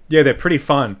everywhere. Yeah, they're pretty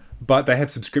fun, but they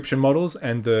have subscription models,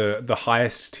 and the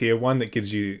highest tier one that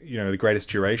gives you, the greatest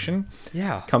duration,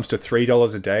 comes to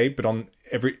 $3 a day. But on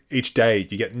each day,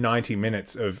 you get 90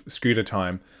 minutes of scooter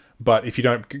time. But if you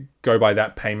don't go by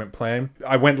that payment plan,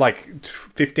 I went like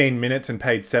 15 minutes and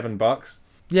paid $7.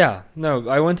 Yeah, no,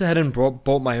 I went ahead and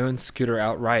bought my own scooter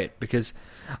outright because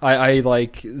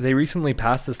they recently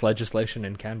passed this legislation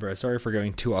in Canberra. Sorry for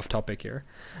going too off topic here,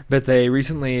 but they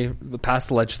recently passed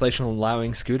the legislation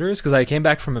allowing scooters, because I came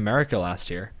back from America last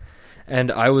year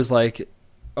and I was like,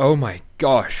 oh my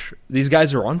gosh, these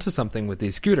guys are onto something with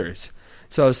these scooters.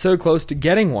 So I was so close to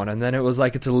getting one, and then it was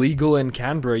like, it's illegal in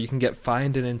Canberra. You can get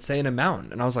fined an insane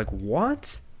amount. And I was like,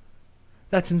 what?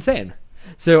 That's insane.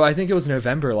 So I think it was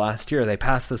November last year, they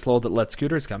passed this law that let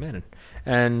scooters come in.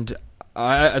 And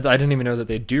I didn't even know that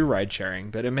they do ride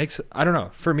sharing, but it makes, I don't know,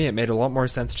 for me it made a lot more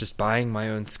sense just buying my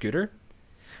own scooter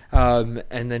and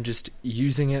then just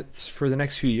using it for the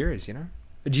next few years,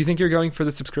 Do you think you're going for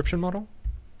the subscription model?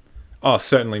 Oh,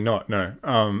 certainly not, no.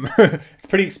 It's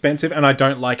pretty expensive, and I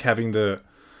don't like having the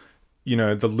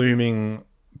looming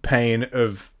pain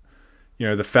of,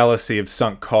 the fallacy of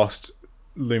sunk cost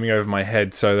looming over my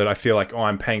head, so that I feel like,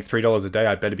 I'm paying $3 a day,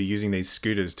 I'd better be using these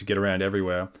scooters to get around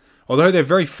everywhere. Although they're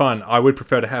very fun, I would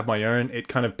prefer to have my own. It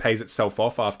kind of pays itself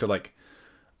off after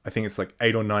I think it's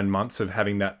 8 or 9 months of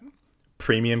having that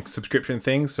premium subscription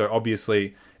thing. So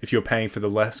obviously, if you're paying for the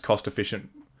less cost-efficient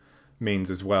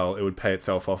means as well, it would pay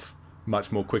itself off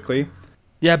much more quickly.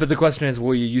 Yeah, but the question is,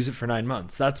 will you use it for 9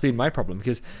 months? That's been my problem,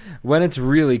 because when it's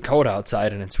really cold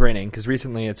outside and it's raining, because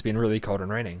recently it's been really cold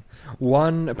and raining,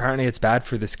 one, apparently it's bad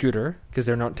for the scooter, because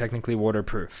they're not technically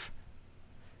waterproof.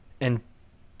 And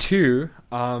two,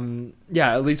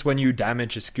 at least when you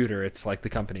damage a scooter, it's like the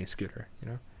company's scooter,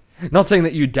 Not saying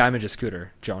that you damage a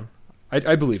scooter, John.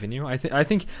 I believe in you. I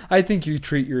think you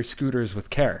treat your scooters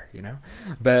with care,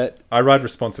 But I ride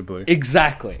responsibly.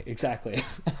 Exactly.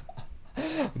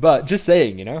 But just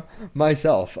saying,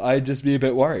 myself, I'd just be a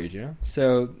bit worried,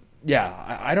 So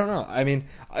yeah, I don't know. I mean,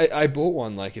 I bought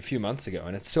one like a few months ago,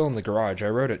 and it's still in the garage. I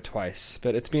rode it twice,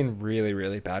 but it's been really,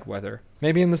 really bad weather.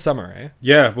 Maybe in the summer, eh?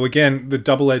 Yeah. Well, again, the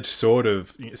double-edged sword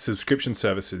of subscription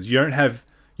services. You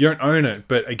don't own it,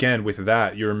 but again, with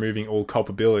that, you're removing all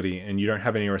culpability, and you don't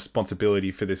have any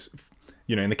responsibility for this.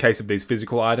 In the case of these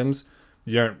physical items,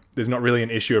 there's not really an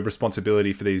issue of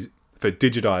responsibility for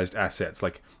digitized assets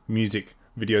like music,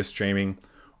 video streaming,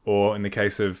 or in the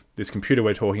case of this computer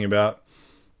we're talking about,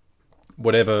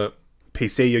 whatever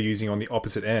PC you're using on the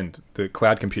opposite end, the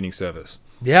cloud computing service.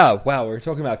 Yeah, wow, we're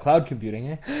talking about cloud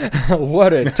computing, eh?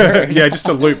 What a turn. Yeah, just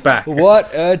to loop back.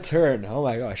 What a turn. Oh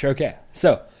my gosh. Okay.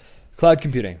 So, cloud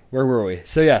computing. Where were we?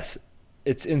 So, yes,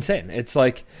 it's insane. It's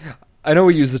like, I know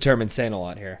we use the term insane a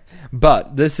lot here,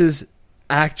 but this is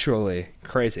actually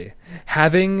crazy.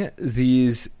 Having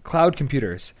these cloud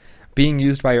computers being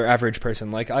used by your average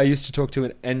person. Like, I used to talk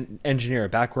to an engineer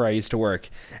back where I used to work,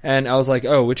 and I was like,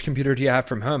 oh, which computer do you have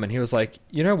from home? And he was like,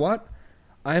 you know what?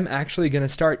 I'm actually going to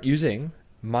start using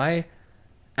my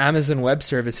Amazon Web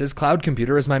Services cloud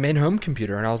computer as my main home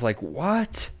computer. And I was like,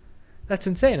 what? That's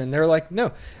insane. And they're like,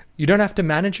 no, you don't have to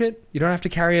manage it. You don't have to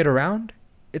carry it around.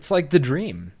 It's like the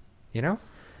dream, you know?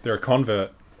 They're a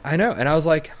convert. I know. And I was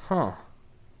like, huh.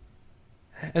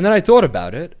 And then I thought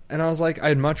about it, and I was like,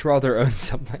 I'd much rather own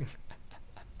something.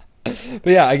 But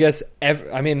yeah, I guess,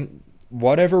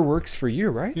 whatever works for you,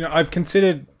 right? You know, I've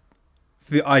considered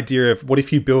the idea of what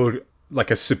if you build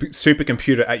like a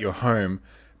supercomputer at your home,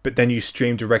 but then you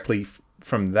stream directly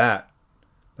from that.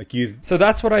 Like use. So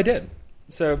that's what I did.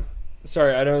 So,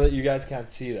 sorry, I know that you guys can't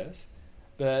see this,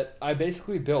 but I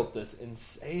basically built this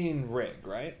insane rig,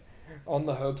 right? On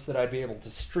the hopes that I'd be able to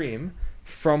stream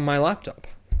from my laptop.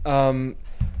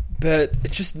 But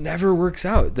it just never works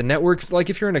out. The network's like,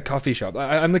 if you're in a coffee shop,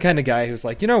 I'm the kind of guy who's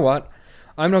like, you know what?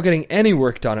 I'm not getting any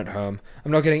work done at home.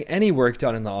 I'm not getting any work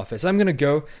done in the office. I'm going to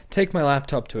go take my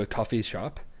laptop to a coffee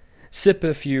shop, sip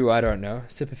a few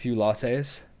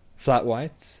lattes, flat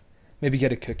whites, maybe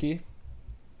get a cookie,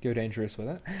 go dangerous with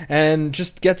it, and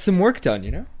just get some work done,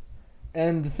 you know?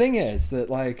 And the thing is that,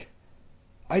 like,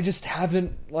 I just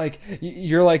haven't, like,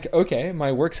 you're like, okay,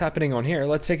 my work's happening on here.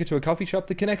 Let's take it to a coffee shop.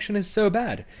 The connection is so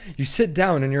bad. You sit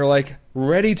down and you're, like,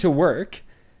 ready to work,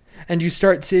 and you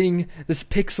start seeing this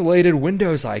pixelated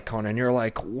Windows icon, and you're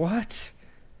like, what?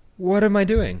 What am I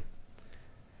doing?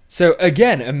 So,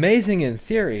 again, amazing in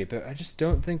theory, but I just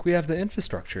don't think we have the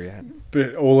infrastructure yet.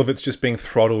 But all of it's just being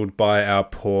throttled by our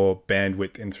poor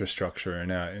bandwidth infrastructure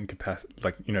and our incapacity,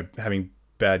 like, you know, having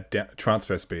bad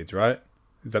transfer speeds, right?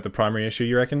 Is that the primary issue,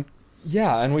 you reckon?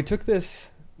 Yeah, and we took this...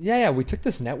 we took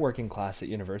this networking class at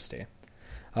university.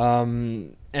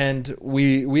 And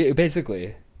we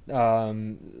basically...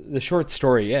 the short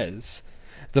story is,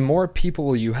 the more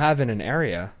people you have in an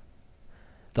area,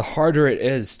 the harder it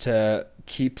is to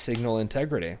keep signal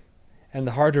integrity, and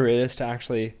the harder it is to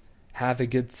actually have a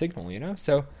good signal, you know?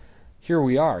 So here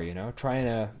we are, you know, trying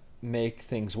to make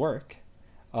things work.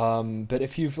 But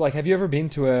if you've, like, have you ever been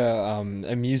to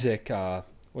a music,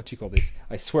 what do you call these?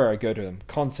 I swear I go to them.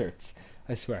 Concerts.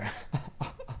 I swear.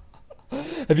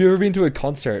 Have you ever been to a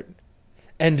concert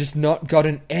and just not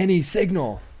gotten any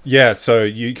signal? Yeah, so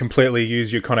you completely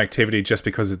use your connectivity just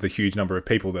because of the huge number of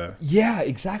people there. Yeah,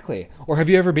 exactly. Or have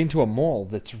you ever been to a mall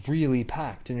that's really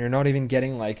packed and you're not even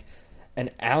getting like an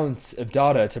ounce of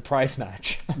data to price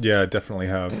match? Yeah, definitely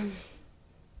have.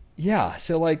 Yeah,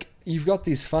 so like you've got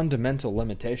these fundamental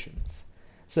limitations.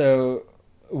 So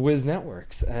with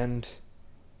networks, and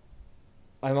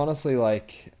I'm honestly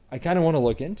like, I kind of want to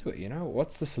look into it, you know?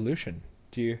 What's the solution?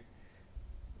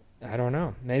 I don't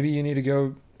know. Maybe you need to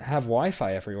go have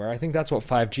Wi-Fi everywhere. I think that's what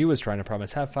 5G was trying to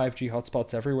promise. Have 5G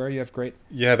hotspots everywhere. You have great...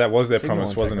 Yeah, that was their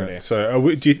promise, wasn't it? So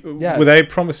were they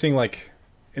promising like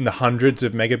in the hundreds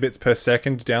of megabits per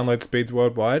second download speeds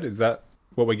worldwide? Is that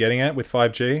what we're getting at with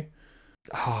 5G?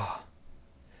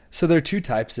 So there are two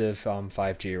types of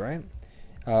 5G, right?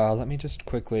 Let me just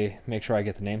quickly make sure I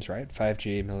get the names right.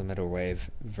 5G millimeter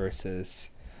wave versus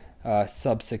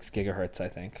sub 6 gigahertz, I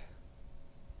think.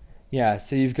 Yeah,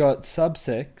 so you've got sub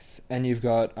 6 and you've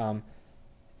got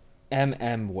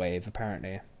MM wave,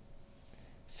 apparently.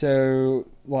 So,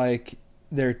 like,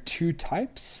 there are two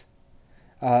types,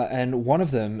 and one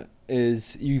of them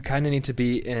is you kind of need to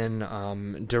be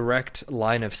in direct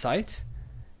line of sight,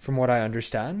 from what I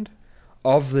understand,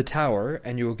 of the tower,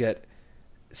 and you will get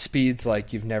speeds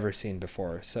like you've never seen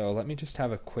before. So let me just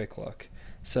have a quick look.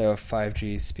 So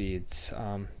 5G speeds,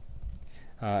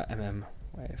 MM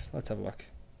wave. Let's have a look.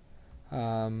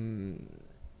 I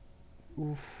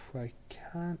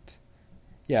can't.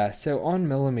 Yeah, so on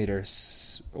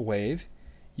millimeters wave,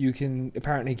 you can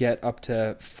apparently get up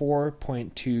to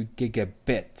 4.2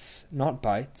 gigabits, not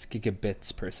bytes,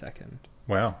 gigabits per second.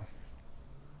 Wow.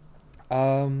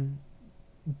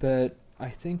 But I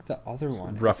think the other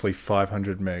one roughly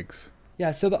 500 megs.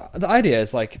 Yeah, so the idea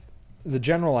is like, the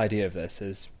general idea of this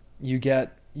is you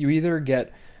either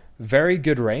get very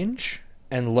good range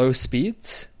and low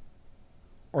speeds,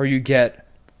 or you get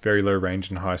very low range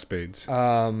and high speeds.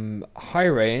 High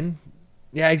range.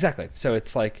 Yeah, exactly. So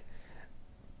it's like,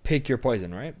 pick your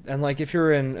poison, right? And like if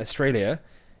you're in Australia,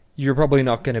 you're probably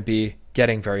not going to be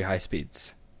getting very high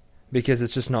speeds because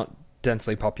it's just not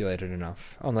densely populated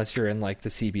enough, unless you're in like the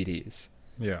CBDs.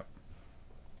 Yeah.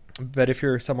 But if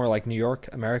you're somewhere like New York,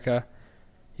 America,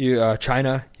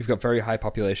 China, you've got very high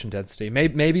population density.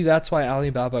 Maybe that's why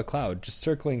Alibaba Cloud, just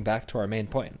circling back to our main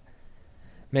point,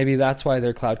 maybe that's why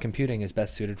their cloud computing is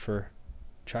best suited for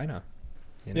China.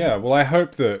 You know? Yeah, well, I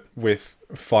hope that with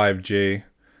 5G,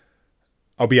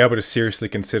 I'll be able to seriously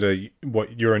consider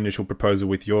what your initial proposal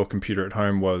with your computer at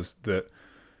home was, that,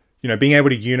 you know, being able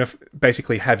to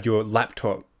basically have your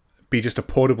laptop be just a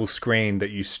portable screen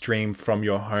that you stream from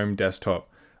your home desktop.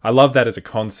 I love that as a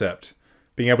concept.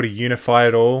 Being able to unify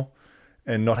it all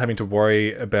and not having to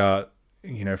worry about,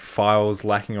 you know, files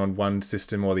lacking on one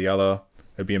system or the other.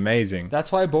 It'd be amazing.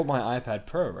 That's why I bought my iPad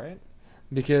Pro, right?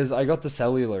 Because I got the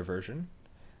cellular version,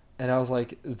 and I was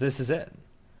like, this is it.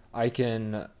 I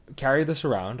can carry this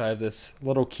around. I have this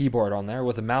little keyboard on there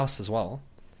with a mouse as well.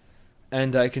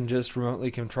 And I can just remotely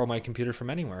control my computer from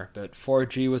anywhere. But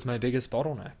 4G was my biggest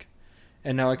bottleneck.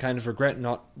 And now I kind of regret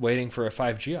not waiting for a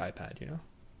 5G iPad, you know?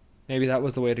 Maybe that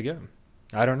was the way to go.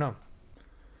 I don't know.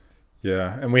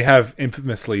 Yeah, and we have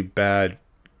infamously bad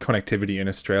connectivity in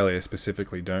Australia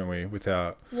specifically, don't we?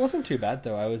 It wasn't too bad,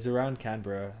 though. I was around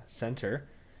Canberra Centre,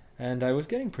 and I was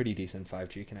getting pretty decent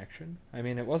 5G connection. I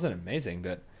mean, it wasn't amazing,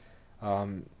 but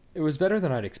it was better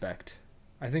than I'd expect.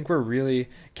 I think we're really...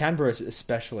 Canberra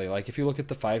especially, like if you look at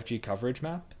the 5G coverage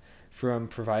map from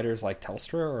providers like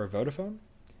Telstra or Vodafone,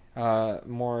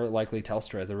 more likely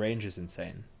Telstra, the range is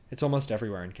insane. It's almost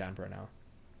everywhere in Canberra now.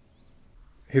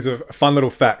 Here's a fun little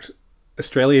fact.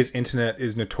 Australia's internet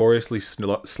is notoriously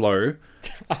slow.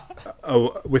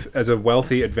 As a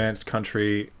wealthy, advanced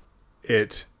country,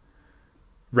 it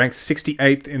ranks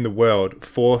 68th in the world,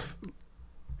 fourth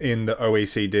in the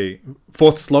OECD,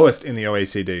 fourth slowest in the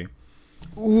OECD.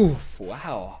 Ooh,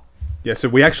 wow. Yeah, so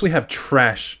we actually have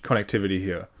trash connectivity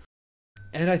here.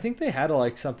 And I think they had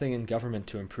like something in government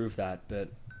to improve that, but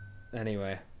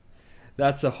anyway.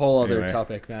 That's a whole other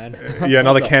topic, man. Yeah,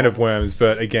 another can of worms.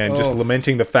 But again, just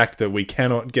lamenting the fact that we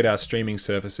cannot get our streaming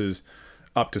services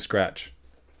up to scratch.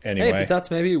 Anyway. Hey, but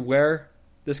that's maybe where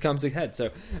this comes ahead.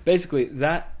 So basically,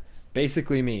 that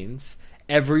basically means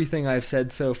everything I've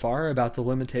said so far about the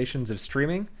limitations of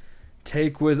streaming,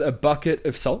 take with a bucket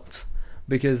of salt,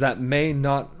 because that may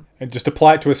not... And just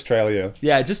apply it to Australia.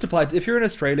 Yeah, just apply it. If you're in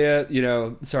Australia, you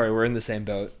know, sorry, we're in the same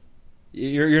boat.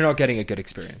 You're not getting a good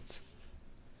experience.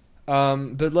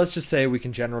 But let's just say we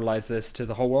can generalize this to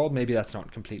the whole world. Maybe that's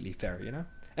not completely fair, you know?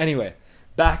 Anyway,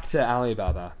 back to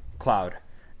Alibaba Cloud.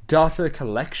 Data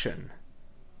collection.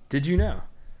 Did you know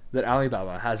that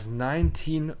Alibaba has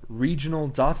 19 regional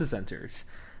data centers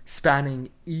spanning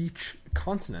each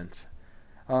continent?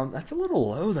 That's a little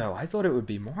low, though. I thought it would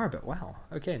be more, but wow.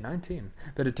 Okay, 19.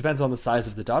 But it depends on the size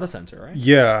of the data center, right?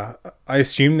 Yeah, I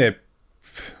assume they're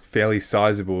fairly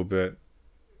sizable, but...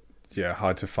 yeah,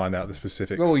 hard to find out the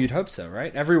specifics. Well, you'd hope so,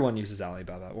 right? Everyone uses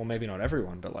Alibaba. Well, maybe not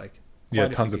everyone, but like... yeah,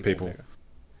 tons of people.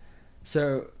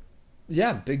 So,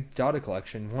 yeah, big data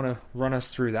collection. Want to run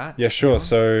us through that? Yeah, sure.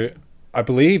 So, I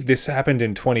believe this happened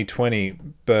in 2020,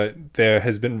 but there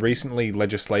has been recently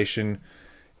legislation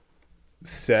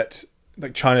set...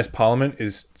 like China's parliament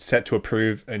is set to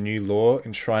approve a new law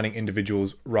enshrining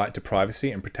individuals' right to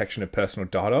privacy and protection of personal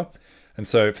data. And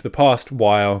so, for the past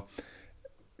while...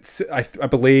 I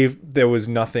believe there was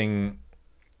nothing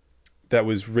that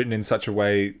was written in such a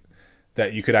way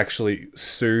that you could actually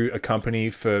sue a company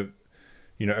for,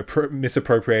 you know,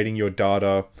 misappropriating your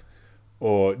data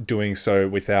or doing so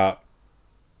without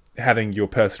having your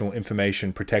personal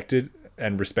information protected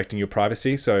and respecting your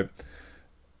privacy. So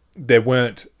there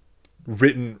weren't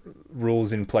written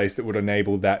rules in place that would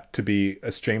enable that to be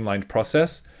a streamlined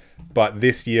process. But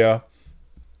this year...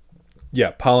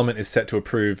 yeah, Parliament is set to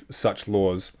approve such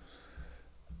laws.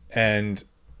 And,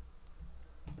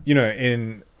 you know,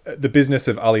 in the business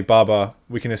of Alibaba,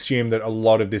 we can assume that a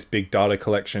lot of this big data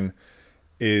collection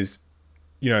is,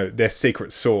 you know, their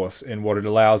secret sauce and what it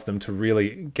allows them to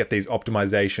really get these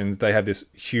optimizations. They have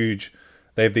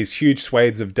these huge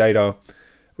swathes of data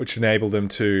which enable them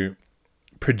to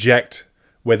project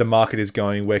where the market is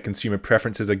going, where consumer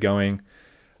preferences are going.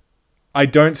 I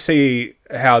don't see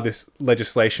how this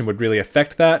legislation would really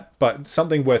affect that, but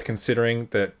something worth considering,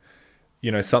 that,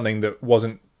 you know, something that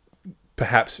wasn't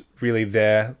perhaps really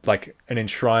there, like an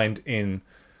enshrined in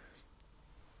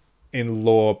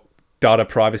law data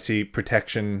privacy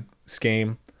protection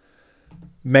scheme.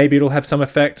 Maybe it'll have some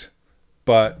effect,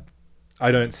 but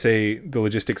I don't see the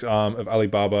logistics arm of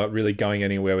Alibaba really going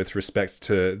anywhere with respect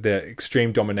to their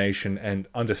extreme domination and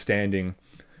understanding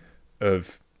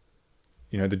of,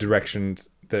 you know, the directions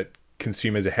that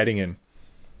consumers are heading in.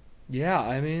 Yeah,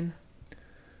 I mean...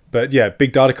 But yeah,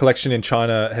 big data collection in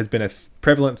China has been a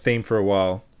prevalent theme for a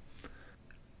while.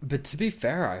 But to be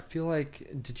fair, I feel like,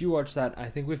 did you watch that? I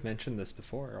think we've mentioned this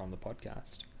before on the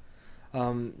podcast.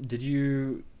 Did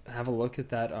you have a look at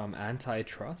that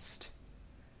antitrust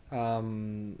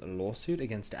lawsuit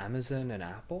against Amazon and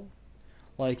Apple?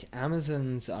 Like,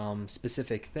 Amazon's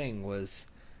specific thing was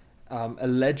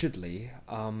allegedly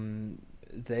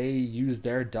they used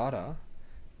their data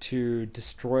to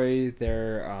destroy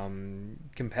their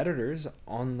competitors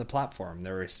on the platform.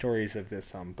 There were stories of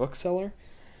this bookseller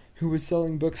who was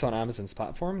selling books on Amazon's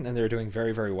platform, and they were doing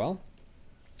very, very well.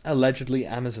 Allegedly,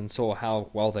 Amazon saw how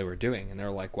well they were doing, and they were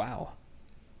like, wow,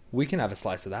 we can have a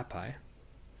slice of that pie.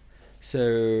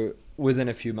 So within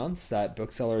a few months, that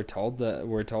bookseller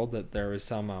were told that there was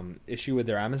some issue with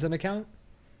their Amazon account,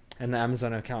 and the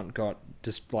Amazon account got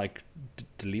just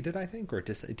deleted, I think, or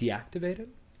deactivated.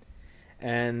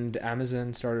 And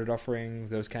Amazon started offering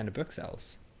those kind of book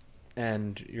sales.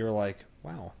 And you're like,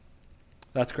 wow,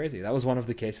 that's crazy. That was one of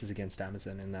the cases against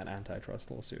Amazon in that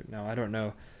antitrust lawsuit. Now, I don't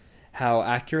know how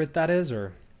accurate that is,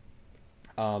 or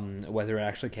whether it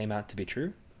actually came out to be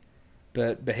true.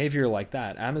 But behavior like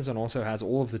that, Amazon also has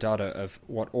all of the data of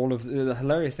what all of the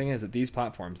hilarious thing is that these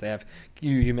platforms, they have,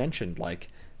 you mentioned, like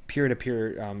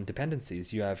peer-to-peer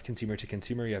dependencies. You have consumer to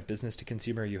consumer, you have business to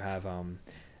consumer, you have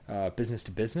business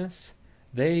to business.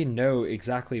 They know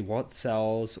exactly what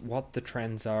sells, what the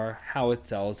trends are, how it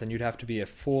sells, and you'd have to be a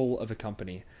fool of a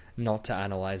company not to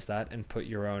analyze that and put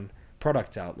your own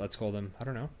products out. Let's call them, I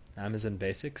don't know, Amazon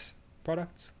Basics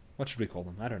products? What should we call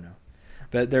them? I don't know.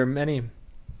 But there are many.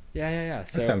 Yeah.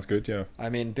 So, that sounds good, yeah. I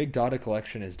mean, big data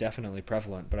collection is definitely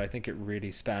prevalent, but I think it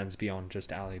really spans beyond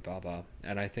just Alibaba.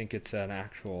 And I think it's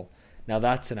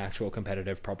that's an actual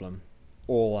competitive problem,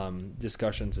 all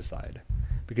discussions aside.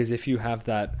 Because if you have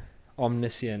that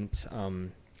omniscient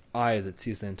eye that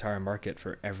sees the entire market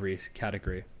for every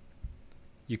category,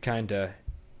 you kind of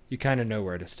know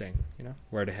where to sting,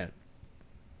 where to hit.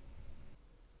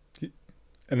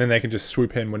 And then they can just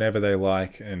swoop in whenever they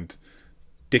like and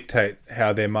dictate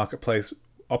how their marketplace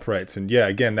operates. And yeah,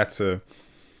 again, that's I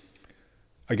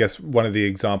guess one of the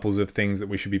examples of things that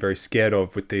we should be very scared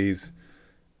of with these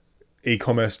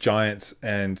e-commerce giants,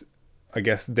 and I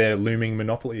guess they're looming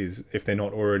monopolies if they're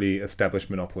not already established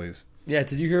monopolies. Yeah,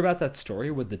 did you hear about that story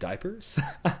with the diapers?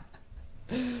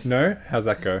 No? How's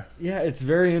that go? Yeah, it's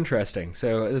very interesting.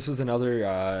 So this was another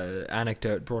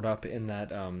anecdote brought up in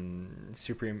that I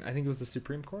think it was the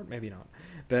Supreme Court, maybe not.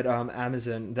 But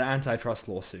Amazon, the antitrust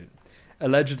lawsuit.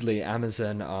 Allegedly,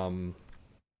 Amazon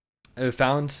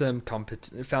found some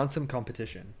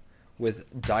competition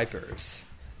with diapers.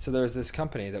 So there was this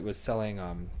company that was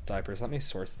selling diapers. Let me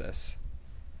source this.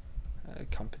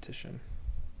 Competition.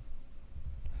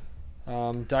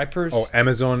 Diapers. Oh,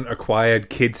 Amazon acquired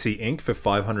Kidsey Inc. for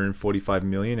 $545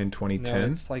 million in 2010. No,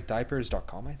 it's like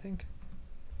diapers.com, I think.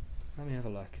 Let me have a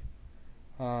look.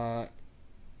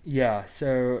 Yeah,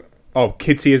 so... Oh,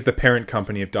 Kidsey is the parent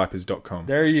company of diapers.com.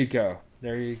 There you go.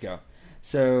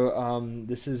 So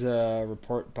this is a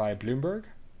report by Bloomberg,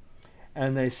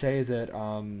 and they say that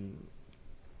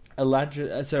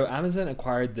so Amazon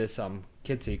acquired this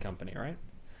Kidsey company, right?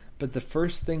 But the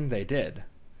first thing they did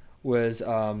was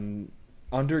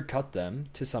undercut them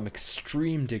to some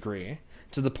extreme degree,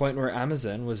 to the point where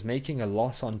Amazon was making a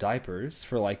loss on diapers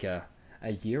for like a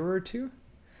year or two.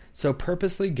 So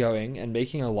purposely going and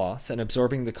making a loss and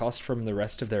absorbing the cost from the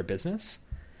rest of their business,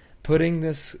 putting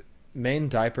this main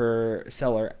diaper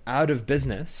seller out of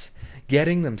business,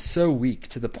 getting them so weak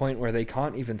to the point where they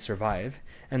can't even survive,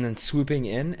 and then swooping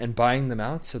in and buying them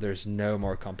out so there's no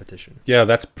more competition. Yeah,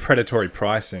 that's predatory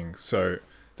pricing. So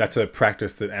that's a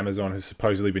practice that Amazon has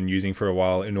supposedly been using for a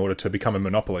while in order to become a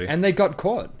monopoly. And they got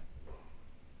caught.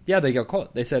 Yeah, they got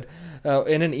caught. They said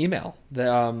in an email,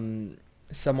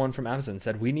 someone from Amazon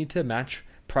said, we need to match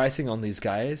pricing on these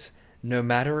guys no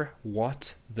matter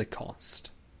what the cost.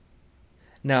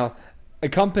 Now, a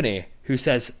company who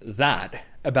says that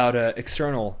about an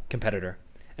external competitor,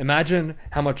 imagine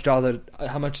how much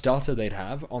data they'd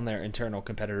have on their internal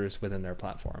competitors within their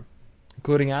platform,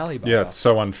 including Alibaba. Yeah, it's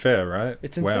so unfair, right?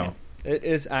 It's insane. Wow. It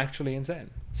is actually insane.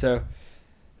 So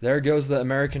there goes the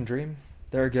American dream.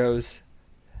 There goes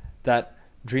that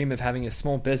dream of having a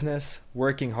small business,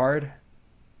 working hard,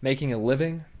 making a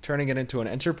living, turning it into an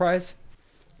enterprise.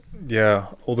 Yeah,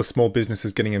 all the small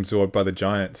businesses getting absorbed by the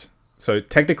giants. So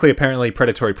technically, apparently,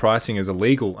 predatory pricing is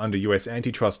illegal under US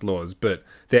antitrust laws, but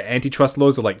their antitrust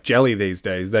laws are like jelly these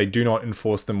days. They do not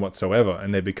enforce them whatsoever,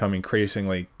 and they become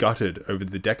increasingly gutted over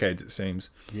the decades, it seems.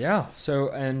 Yeah, so,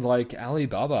 and like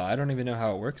Alibaba, I don't even know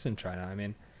how it works in China. I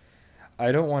mean,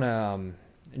 I don't want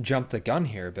to jump the gun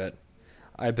here, but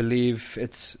I believe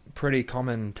it's pretty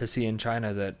common to see in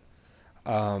China that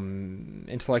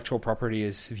intellectual property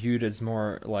is viewed as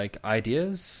more like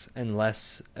ideas and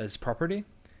less as property,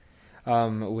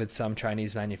 with some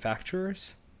Chinese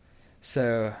manufacturers.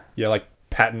 So yeah, like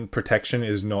patent protection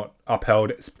is not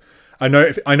upheld. I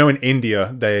know in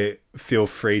India they feel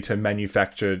free to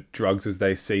manufacture drugs as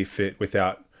they see fit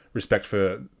without respect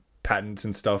for patents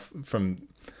and stuff from,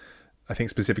 I think,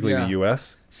 specifically the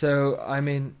US. So, I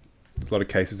mean, there's a lot of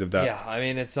cases of that. Yeah, I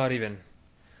mean, it's not even...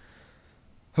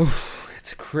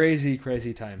 It's crazy,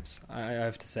 crazy times, I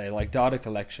have to say. Like, data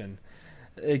collection,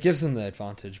 it gives them the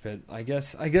advantage, but I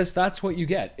guess that's what you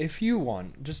get. If you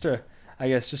want, just to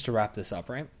wrap this up,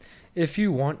 right? If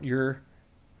you want your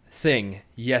thing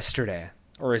yesterday,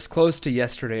 or as close to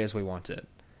yesterday as we want it,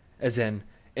 as in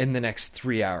the next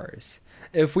 3 hours,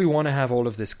 if we want to have all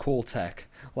of this cool tech,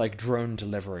 like drone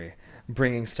delivery,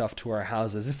 bringing stuff to our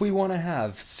houses, if we want to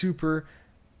have super,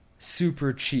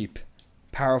 super cheap,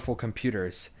 powerful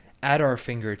computers at our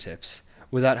fingertips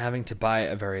without having to buy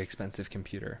a very expensive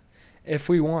computer, if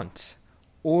we want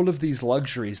all of these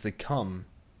luxuries that come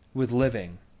with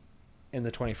living in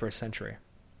the 21st century,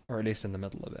 or at least in the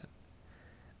middle of it,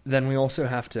 then we also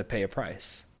have to pay a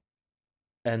price.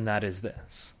 And that is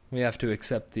this. We have to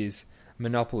accept these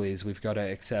monopolies. We've got to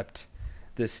accept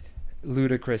this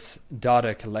ludicrous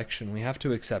data collection. We have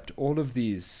to accept all of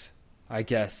these, I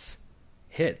guess,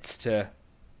 hits to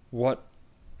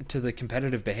the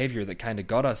competitive behavior that kind of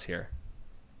got us here.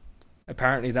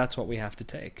 Apparently that's what we have to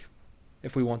take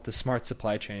if we want the smart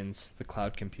supply chains, the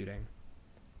cloud computing,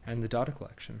 and the data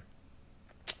collection.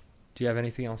 Do you have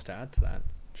anything else to add to that,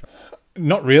 Charles?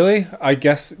 Not really. I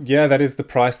guess, yeah, that is the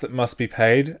price that must be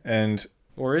paid.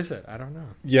 Or is it? I don't know.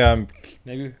 Yeah.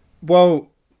 Maybe.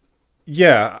 Well,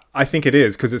 yeah, I think it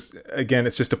is, because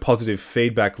it's just a positive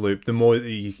feedback loop. The more that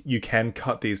you can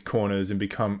cut these corners and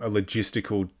become a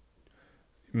logistical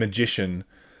magician,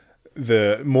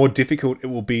 the more difficult it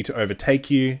will be to overtake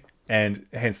you, and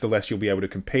hence the less you'll be able to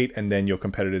compete, and then your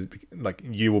competitors, like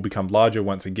you, will become larger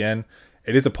once again.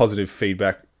 It is a positive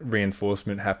feedback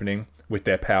reinforcement happening with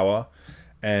their power,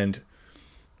 and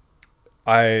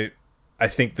I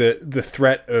think that the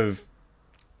threat of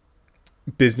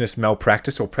business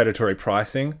malpractice or predatory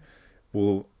pricing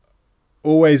will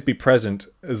always be present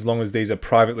as long as these are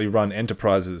privately run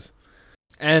enterprises.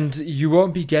 And you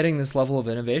won't be getting this level of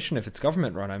innovation if it's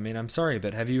government run. I mean, I'm sorry,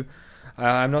 but have you...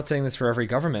 I'm not saying this for every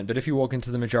government, but if you walk into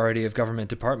the majority of government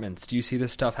departments, do you see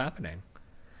this stuff happening?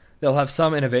 They'll have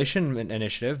some innovation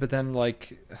initiative, but then,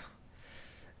 like...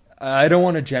 I don't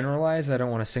want to generalize, I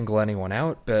don't want to single anyone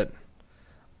out, but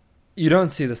you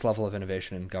don't see this level of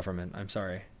innovation in government. I'm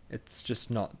sorry. It's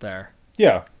just not there.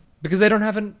 Yeah. Because they don't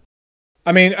have an...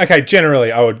 I mean, okay,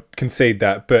 generally I would concede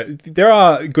that, but there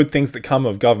are good things that come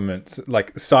of government.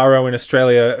 Like Cyro in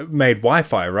Australia made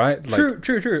Wi-Fi, right?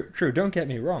 True. Don't get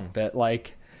me wrong, but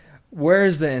like,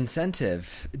 where's the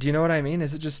incentive? Do you know what I mean?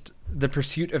 Is it just the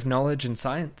pursuit of knowledge and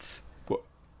science? Well,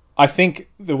 I think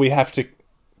that we have to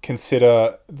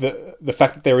consider the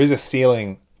fact that there is a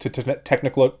ceiling to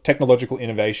technological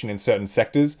innovation in certain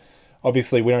sectors.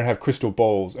 Obviously, we don't have crystal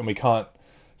balls and we can't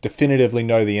definitively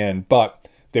know the end, but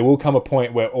there will come a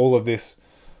point where all of this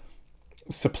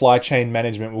supply chain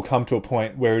management will come to a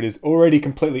point where it is already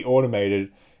completely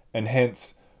automated, and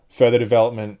hence further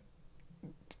development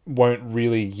won't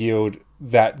really yield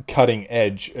that cutting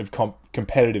edge of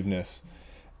competitiveness.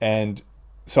 And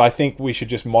so I think we should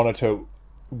just monitor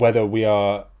whether we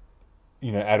are,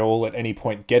 at all at any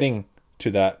point getting to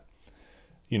that,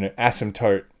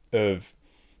 asymptote of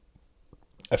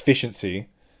efficiency.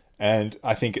 And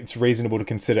I think it's reasonable to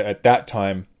consider at that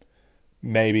time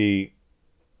maybe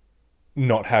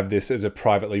not have this as a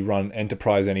privately run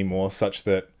enterprise anymore, such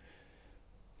that,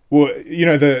 well,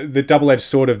 the double-edged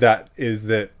sword of that is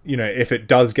that, if it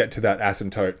does get to that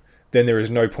asymptote, then there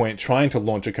is no point trying to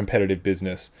launch a competitive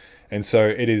business. And so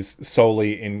it is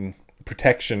solely in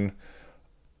protection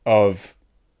of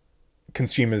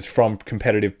consumers from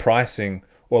competitive pricing,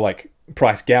 or like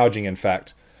price gouging, in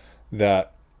fact,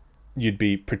 that you'd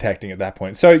be protecting at that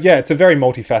point. So yeah, it's a very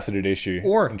multifaceted issue.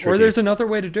 Or there's another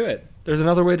way to do it.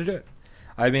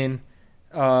 I mean,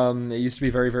 it used to be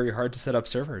very, very hard to set up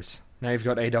servers. Now you've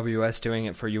got AWS doing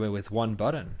it for you with one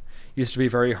button. It used to be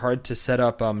very hard to set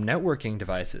up networking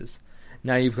devices.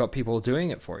 Now you've got people doing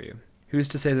it for you. Who's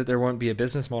to say that there won't be a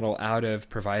business model out of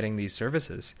providing these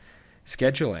services?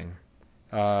 Scheduling,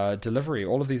 delivery,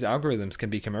 all of these algorithms can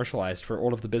be commercialized for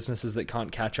all of the businesses that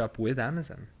can't catch up with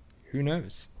Amazon. Who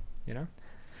knows?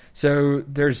 So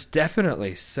there's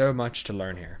definitely so much to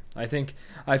learn here. I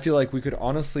feel like we could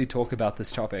honestly talk about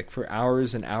this topic for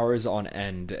hours and hours on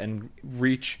end and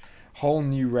reach whole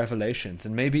new revelations.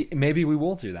 And maybe we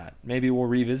will do that. Maybe we'll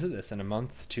revisit this in a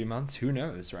month, 2 months, who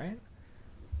knows, right?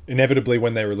 Inevitably,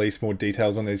 when they release more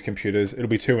details on these computers, it'll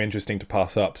be too interesting to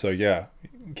pass up. So yeah,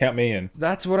 count me in.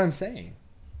 That's what I'm saying.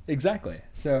 Exactly.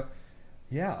 So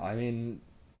yeah, I mean,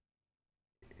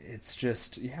 it's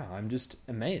just, yeah, I'm just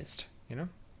amazed, you know?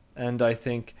 And I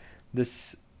think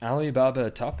this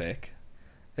Alibaba topic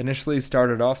initially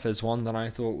started off as one that I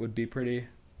thought would be pretty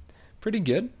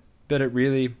good, but it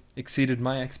really exceeded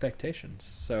my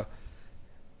expectations. So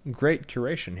great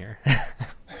curation here.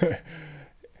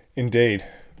 Indeed.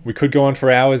 We could go on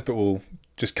for hours, but we'll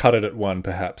just cut it at one,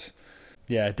 perhaps.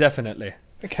 Yeah, definitely.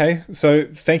 Okay, so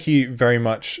thank you very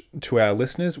much to our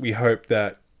listeners. We hope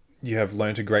that you have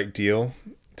learned a great deal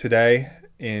today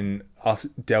in us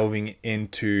delving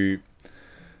into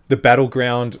the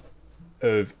battleground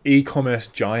of e-commerce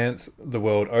giants the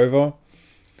world over.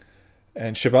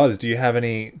 And Shahbaz, do you have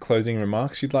any closing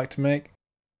remarks you'd like to make?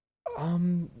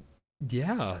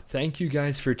 Yeah, thank you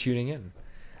guys for tuning in.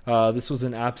 This was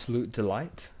an absolute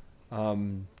delight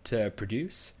to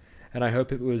produce, and I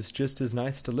hope it was just as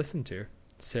nice to listen to.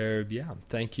 So yeah,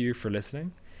 thank you for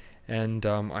listening, and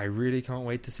I really can't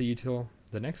wait to see you till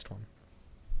the next one.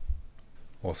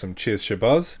 Awesome. Cheers,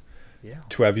 Shahbaz. Yeah.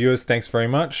 To our viewers, thanks very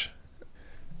much.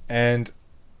 And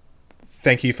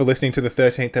thank you for listening to the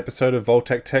 13th episode of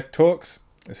Vaultec Tech Talks.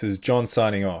 This is John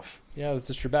signing off. Yeah, this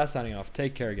is Shahbaz signing off.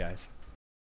 Take care, guys.